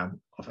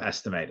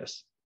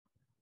estimators.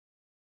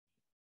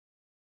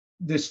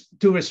 There's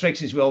two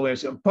restrictions we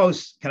always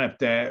impose. Kind of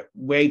the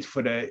weight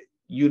for the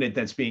unit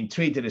that's being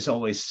treated is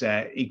always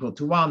equal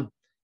to 1.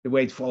 The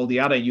weight for all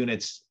the other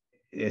units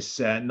is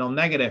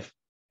non-negative,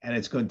 and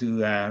it's going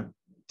to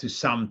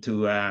sum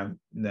to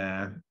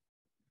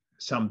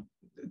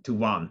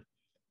 1.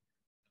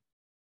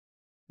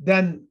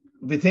 Then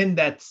within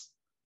that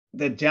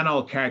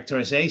general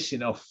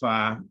characterization of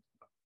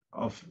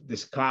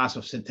this class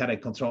of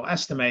synthetic control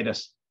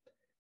estimators,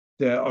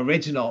 the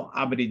original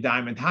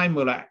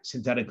Abadi-Diamond-Heimüller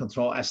synthetic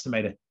control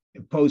estimator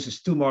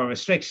imposes 2 more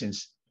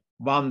restrictions.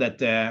 One, that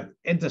the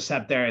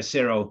intercept there is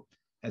 0,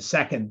 and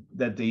second,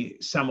 that the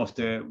sum of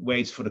the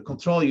weights for the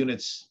control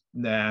units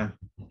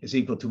is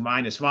equal to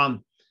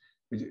 -1,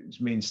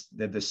 which means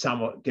that the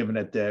sum, given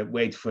that the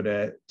weight for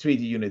the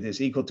treated unit is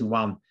equal to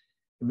 1,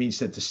 it means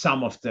that the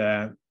sum of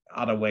the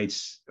other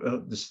weights,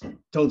 the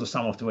total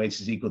sum of the weights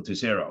is equal to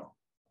 0.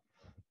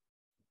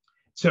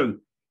 So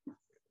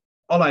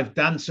all I've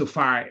done so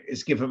far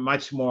is give a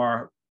much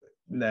more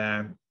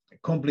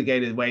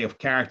complicated way of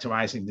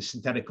characterizing the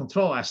synthetic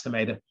control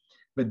estimator,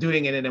 but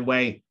doing it in a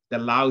way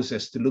that allows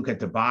us to look at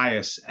the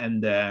bias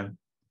and the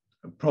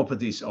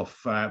properties of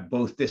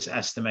both this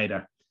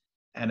estimator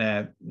and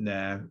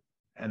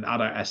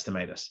other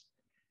estimators.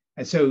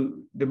 And so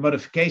the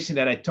modification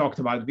that I talked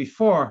about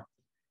before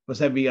was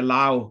that we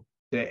allow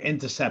the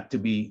intercept to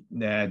be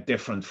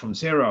different from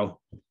 0.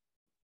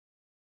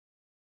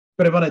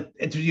 But I want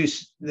to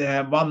introduce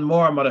one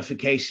more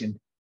modification.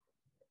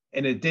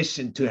 In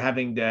addition to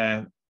having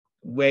the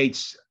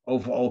weights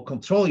over all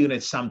control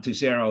units sum to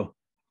 0,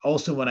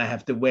 also when I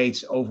have the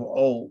weights over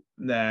all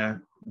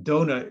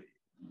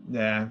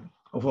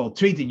over all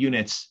treated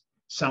units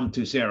sum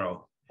to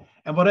 0.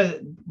 And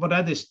what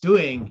that is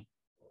doing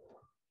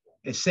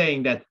is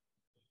saying that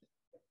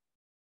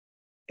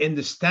in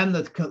the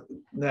standard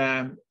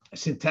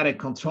synthetic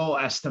control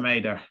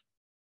estimator,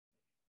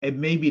 it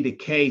may be the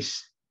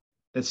case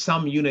that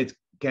some units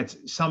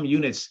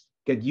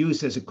get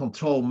used as a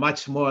control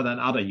much more than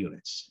other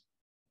units.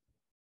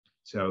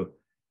 So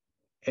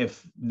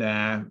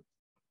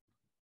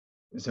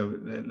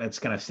let's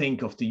kind of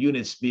think of the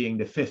units being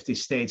the 50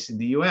 states in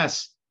the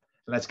US.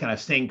 Let's kind of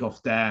think of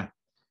the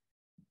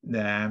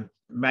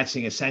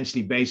matching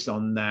essentially based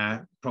on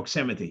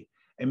proximity.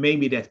 And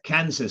maybe that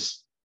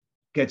Kansas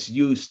gets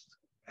used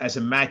as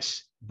a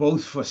match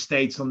both for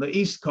states on the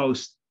East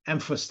Coast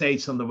and for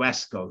states on the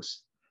West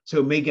Coast. So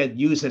it may get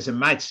used as a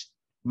match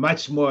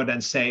much more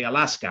than, say,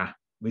 Alaska,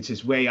 which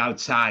is way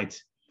outside.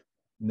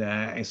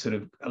 And sort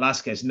of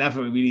Alaska is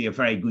never really a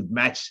very good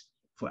match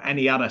for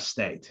any other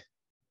state.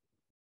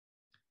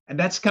 And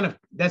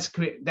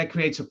that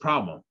creates a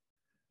problem.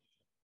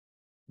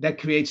 That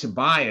creates a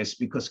bias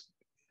because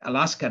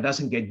Alaska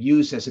doesn't get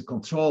used as a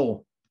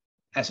control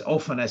as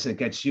often as it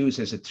gets used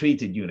as a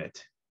treated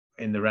unit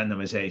in the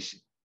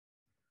randomization.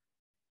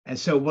 And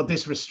so what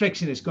this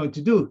restriction is going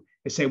to do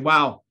is say,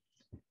 well,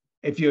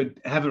 if you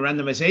have a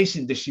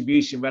randomization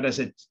distribution where there's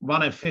a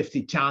 1 in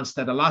 50 chance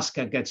that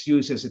Alaska gets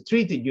used as a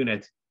treated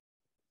unit,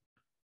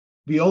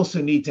 we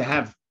also need to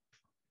have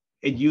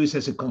it used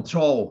as a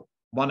control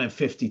 1 in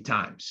 50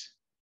 times.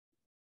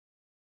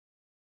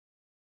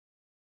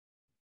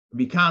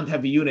 We can't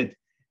have a unit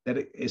that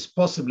is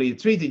possibly a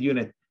treated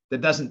unit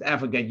that doesn't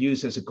ever get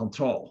used as a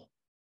control.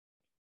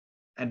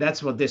 And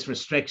that's what this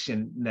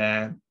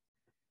restriction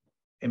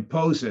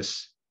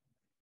imposes.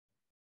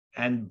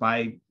 And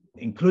by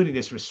including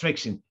this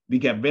restriction, we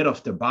get rid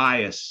of the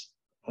bias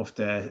of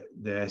the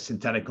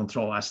synthetic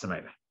control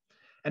estimator.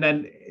 And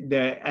then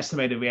the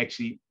estimator we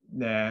actually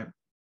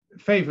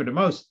favor the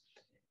most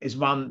is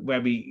one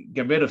where we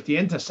get rid of the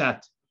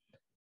intercept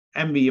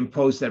and we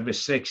impose that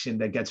restriction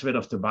that gets rid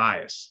of the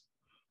bias.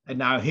 And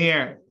now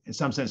here, in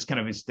some sense,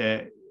 kind of is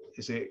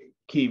a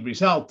key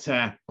result.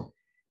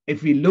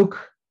 If we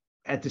look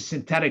at the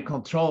synthetic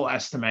control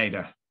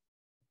estimator,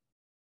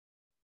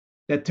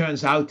 that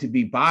turns out to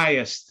be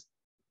biased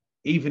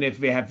even if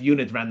we have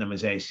unit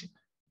randomization.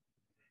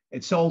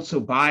 It's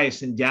also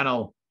biased in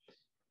general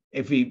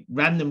if we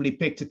randomly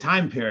pick the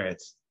time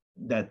period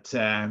that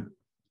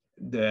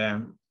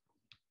the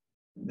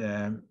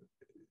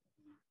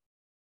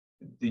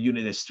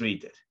unit is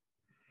treated.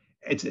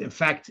 In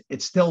fact,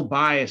 it's still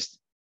biased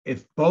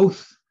if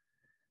both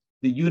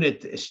the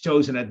unit is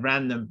chosen at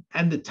random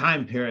and the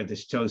time period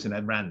is chosen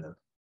at random,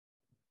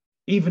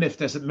 even if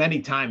there's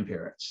many time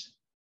periods.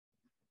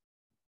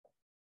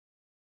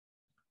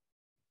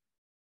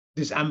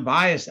 This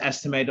unbiased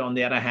estimator, on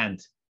the other hand,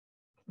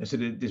 so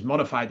this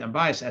modified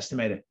unbiased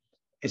estimator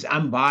is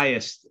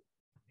unbiased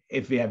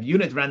if we have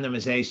unit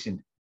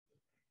randomization.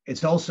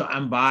 It's also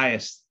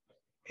unbiased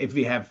if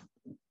we have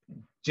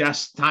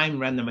just time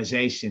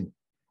randomization,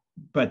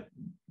 but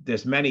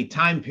there's many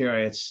time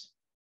periods.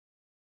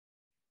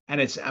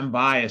 And it's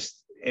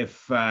unbiased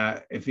if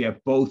we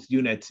have both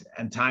unit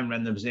and time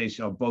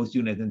randomization, or both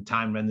unit and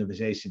time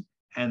randomization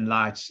and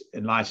a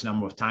large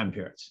number of time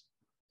periods.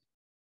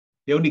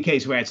 The only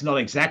case where it's not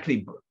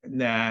exactly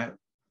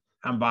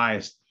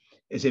unbiased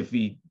is if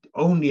we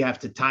only have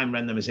the time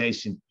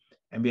randomization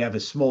and we have a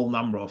small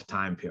number of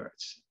time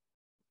periods.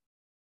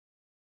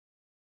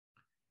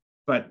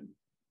 But,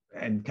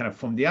 and kind of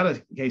from the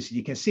other case,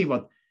 you can see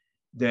what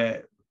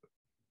the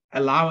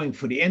allowing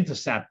for the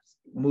intercept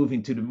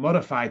moving to the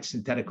modified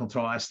synthetic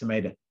control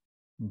estimator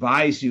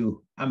buys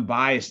you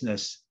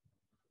unbiasedness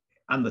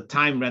under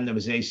time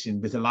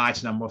randomization with a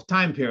large number of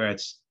time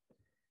periods,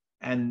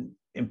 and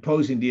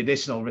imposing the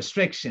additional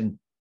restriction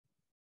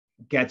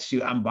gets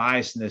you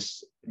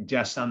unbiasedness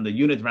just under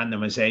unit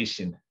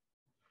randomization.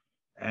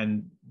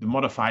 And the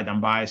modified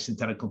unbiased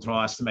synthetic control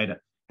estimator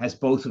has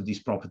both of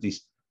these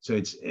properties. So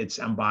it's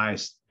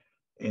unbiased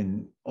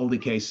in all the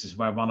cases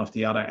where one of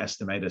the other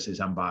estimators is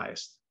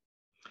unbiased.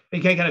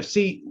 You can kind of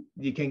see,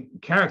 you can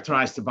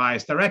characterize the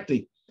bias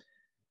directly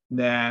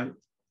there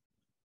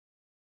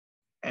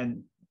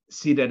and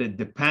see that it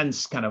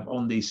depends kind of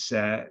on these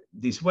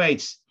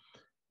weights.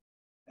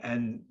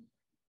 And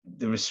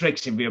the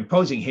restriction we're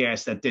imposing here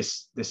is that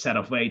this set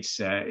of weights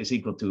is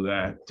equal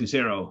to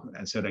 0,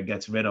 and so that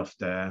gets rid of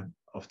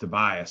the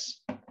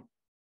bias.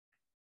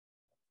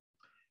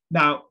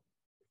 Now,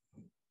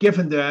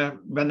 given the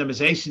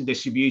randomization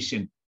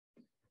distribution,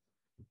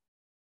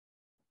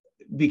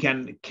 we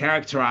can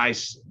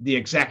characterize the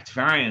exact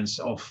variance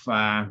of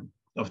the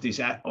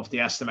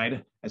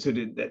estimator, and so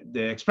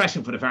the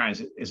expression for the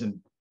variance isn't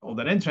all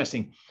that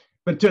interesting,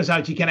 but it turns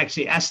out you can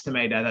actually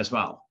estimate that as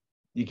well.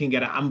 You can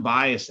get an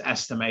unbiased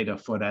estimator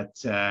for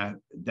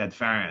that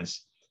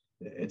variance.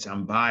 It's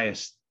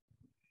unbiased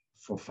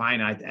for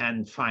finite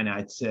n,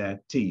 finite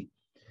t.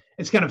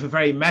 It's kind of a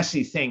very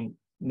messy thing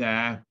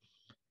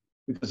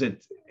because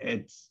it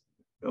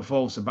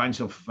involves a bunch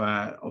of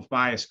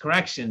bias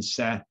corrections.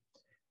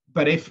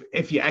 But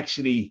if you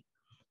actually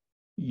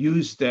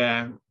use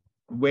the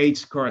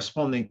weights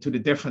corresponding to the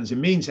difference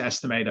in means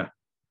estimator,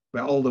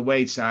 where all the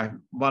weights are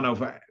 1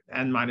 over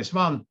n minus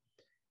 1,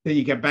 then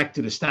you get back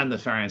to the standard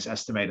variance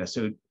estimator.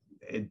 So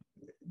it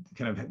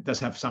kind of does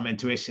have some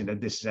intuition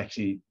that this is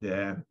actually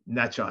the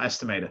natural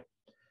estimator.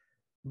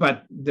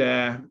 But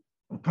the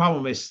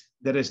problem is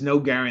there is no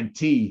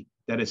guarantee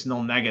that it's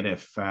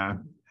non-negative.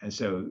 And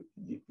so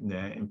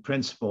in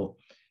principle,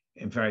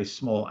 in very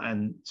small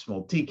n,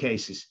 small t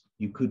cases,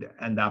 you could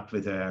end up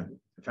with a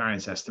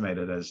variance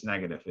estimator that is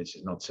negative, which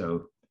is not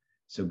so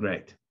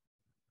great.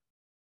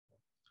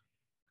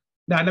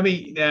 Now, let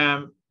me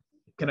kind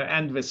of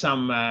end with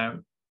some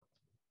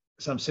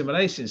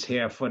simulations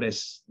here for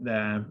this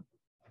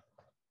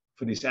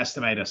for these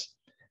estimators.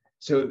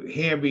 So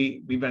here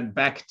we went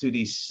back to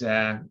these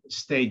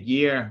state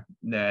year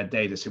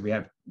data. So we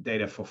have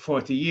data for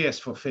 40 years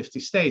for 50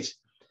 states.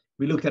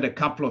 We looked at a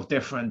couple of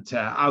different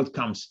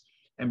outcomes,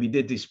 and we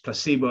did these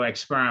placebo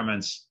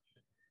experiments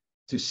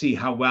to see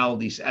how well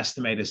these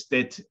estimators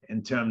did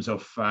in terms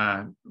of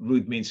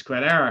root mean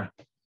squared error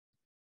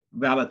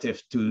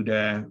relative to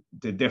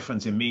the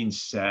difference in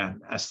means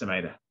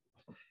estimator.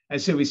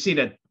 And so we see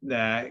that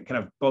kind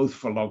of both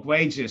for log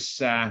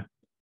wages,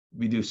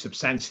 we do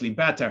substantially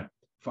better.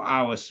 For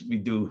hours, we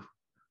do,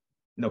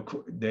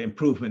 the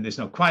improvement is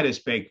not quite as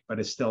big, but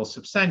it's still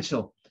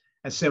substantial.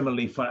 And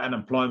similarly for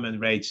unemployment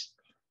rates,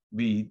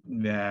 we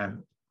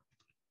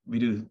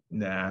do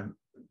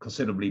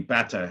considerably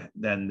better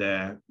than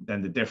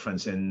the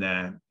difference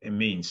in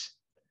means.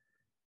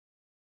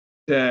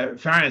 The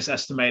variance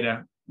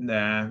estimator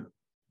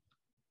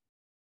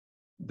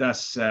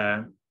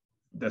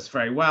does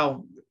very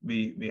well.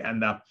 We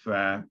end up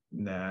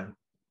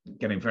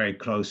getting very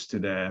close to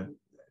the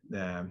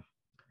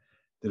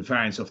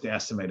variance of the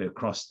estimator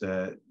across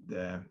the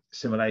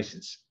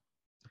simulations.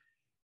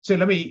 So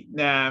let me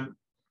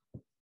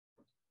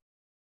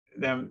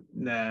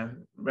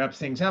wrap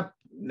things up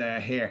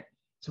here.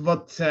 So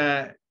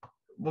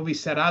what we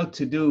set out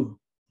to do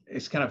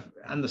is kind of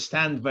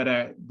understand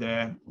whether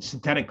the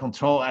synthetic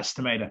control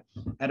estimator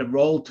had a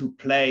role to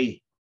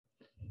play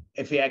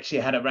if we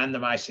actually had a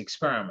randomized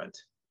experiment.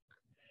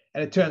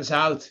 And it turns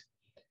out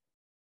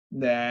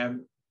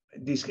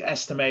these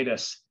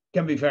estimators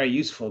can be very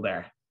useful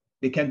there.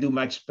 They can do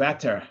much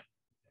better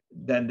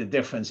than the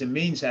difference in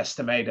means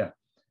estimator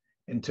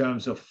in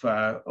terms of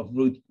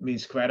root mean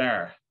squared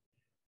error.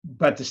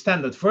 But the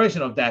standard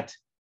version of that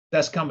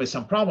does come with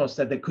some problems,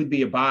 that there could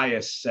be a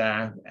bias,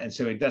 and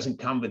so it doesn't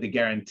come with the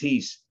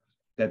guarantees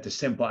that the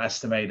simple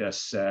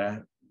estimators,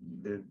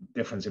 the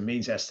difference in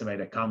means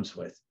estimator comes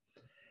with.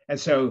 And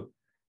so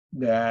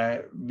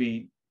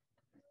we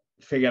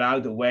figured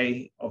out a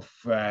way of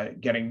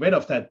getting rid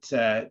of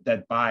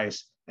that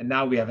bias, and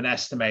now we have an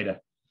estimator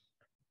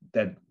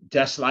that,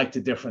 just like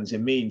the difference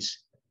in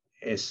means,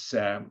 is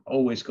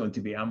always going to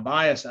be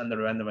unbiased under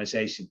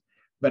randomization,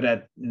 but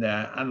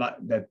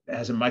that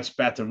has a much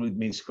better root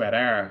mean squared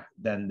error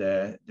than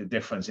the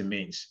difference in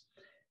means.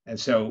 And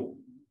so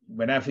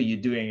whenever you're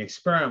doing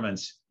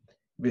experiments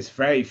with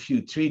very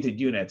few treated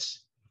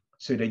units,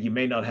 so that you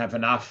may not have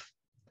enough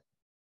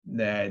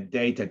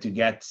data to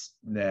get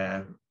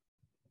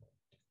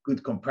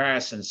good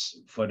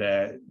comparisons for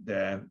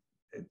the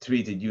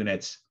treated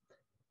units,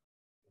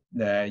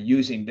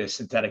 using the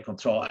synthetic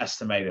control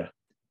estimator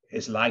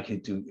is likely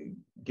to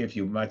give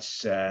you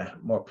much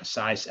more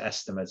precise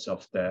estimates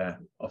of the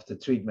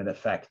treatment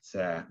effect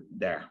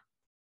there.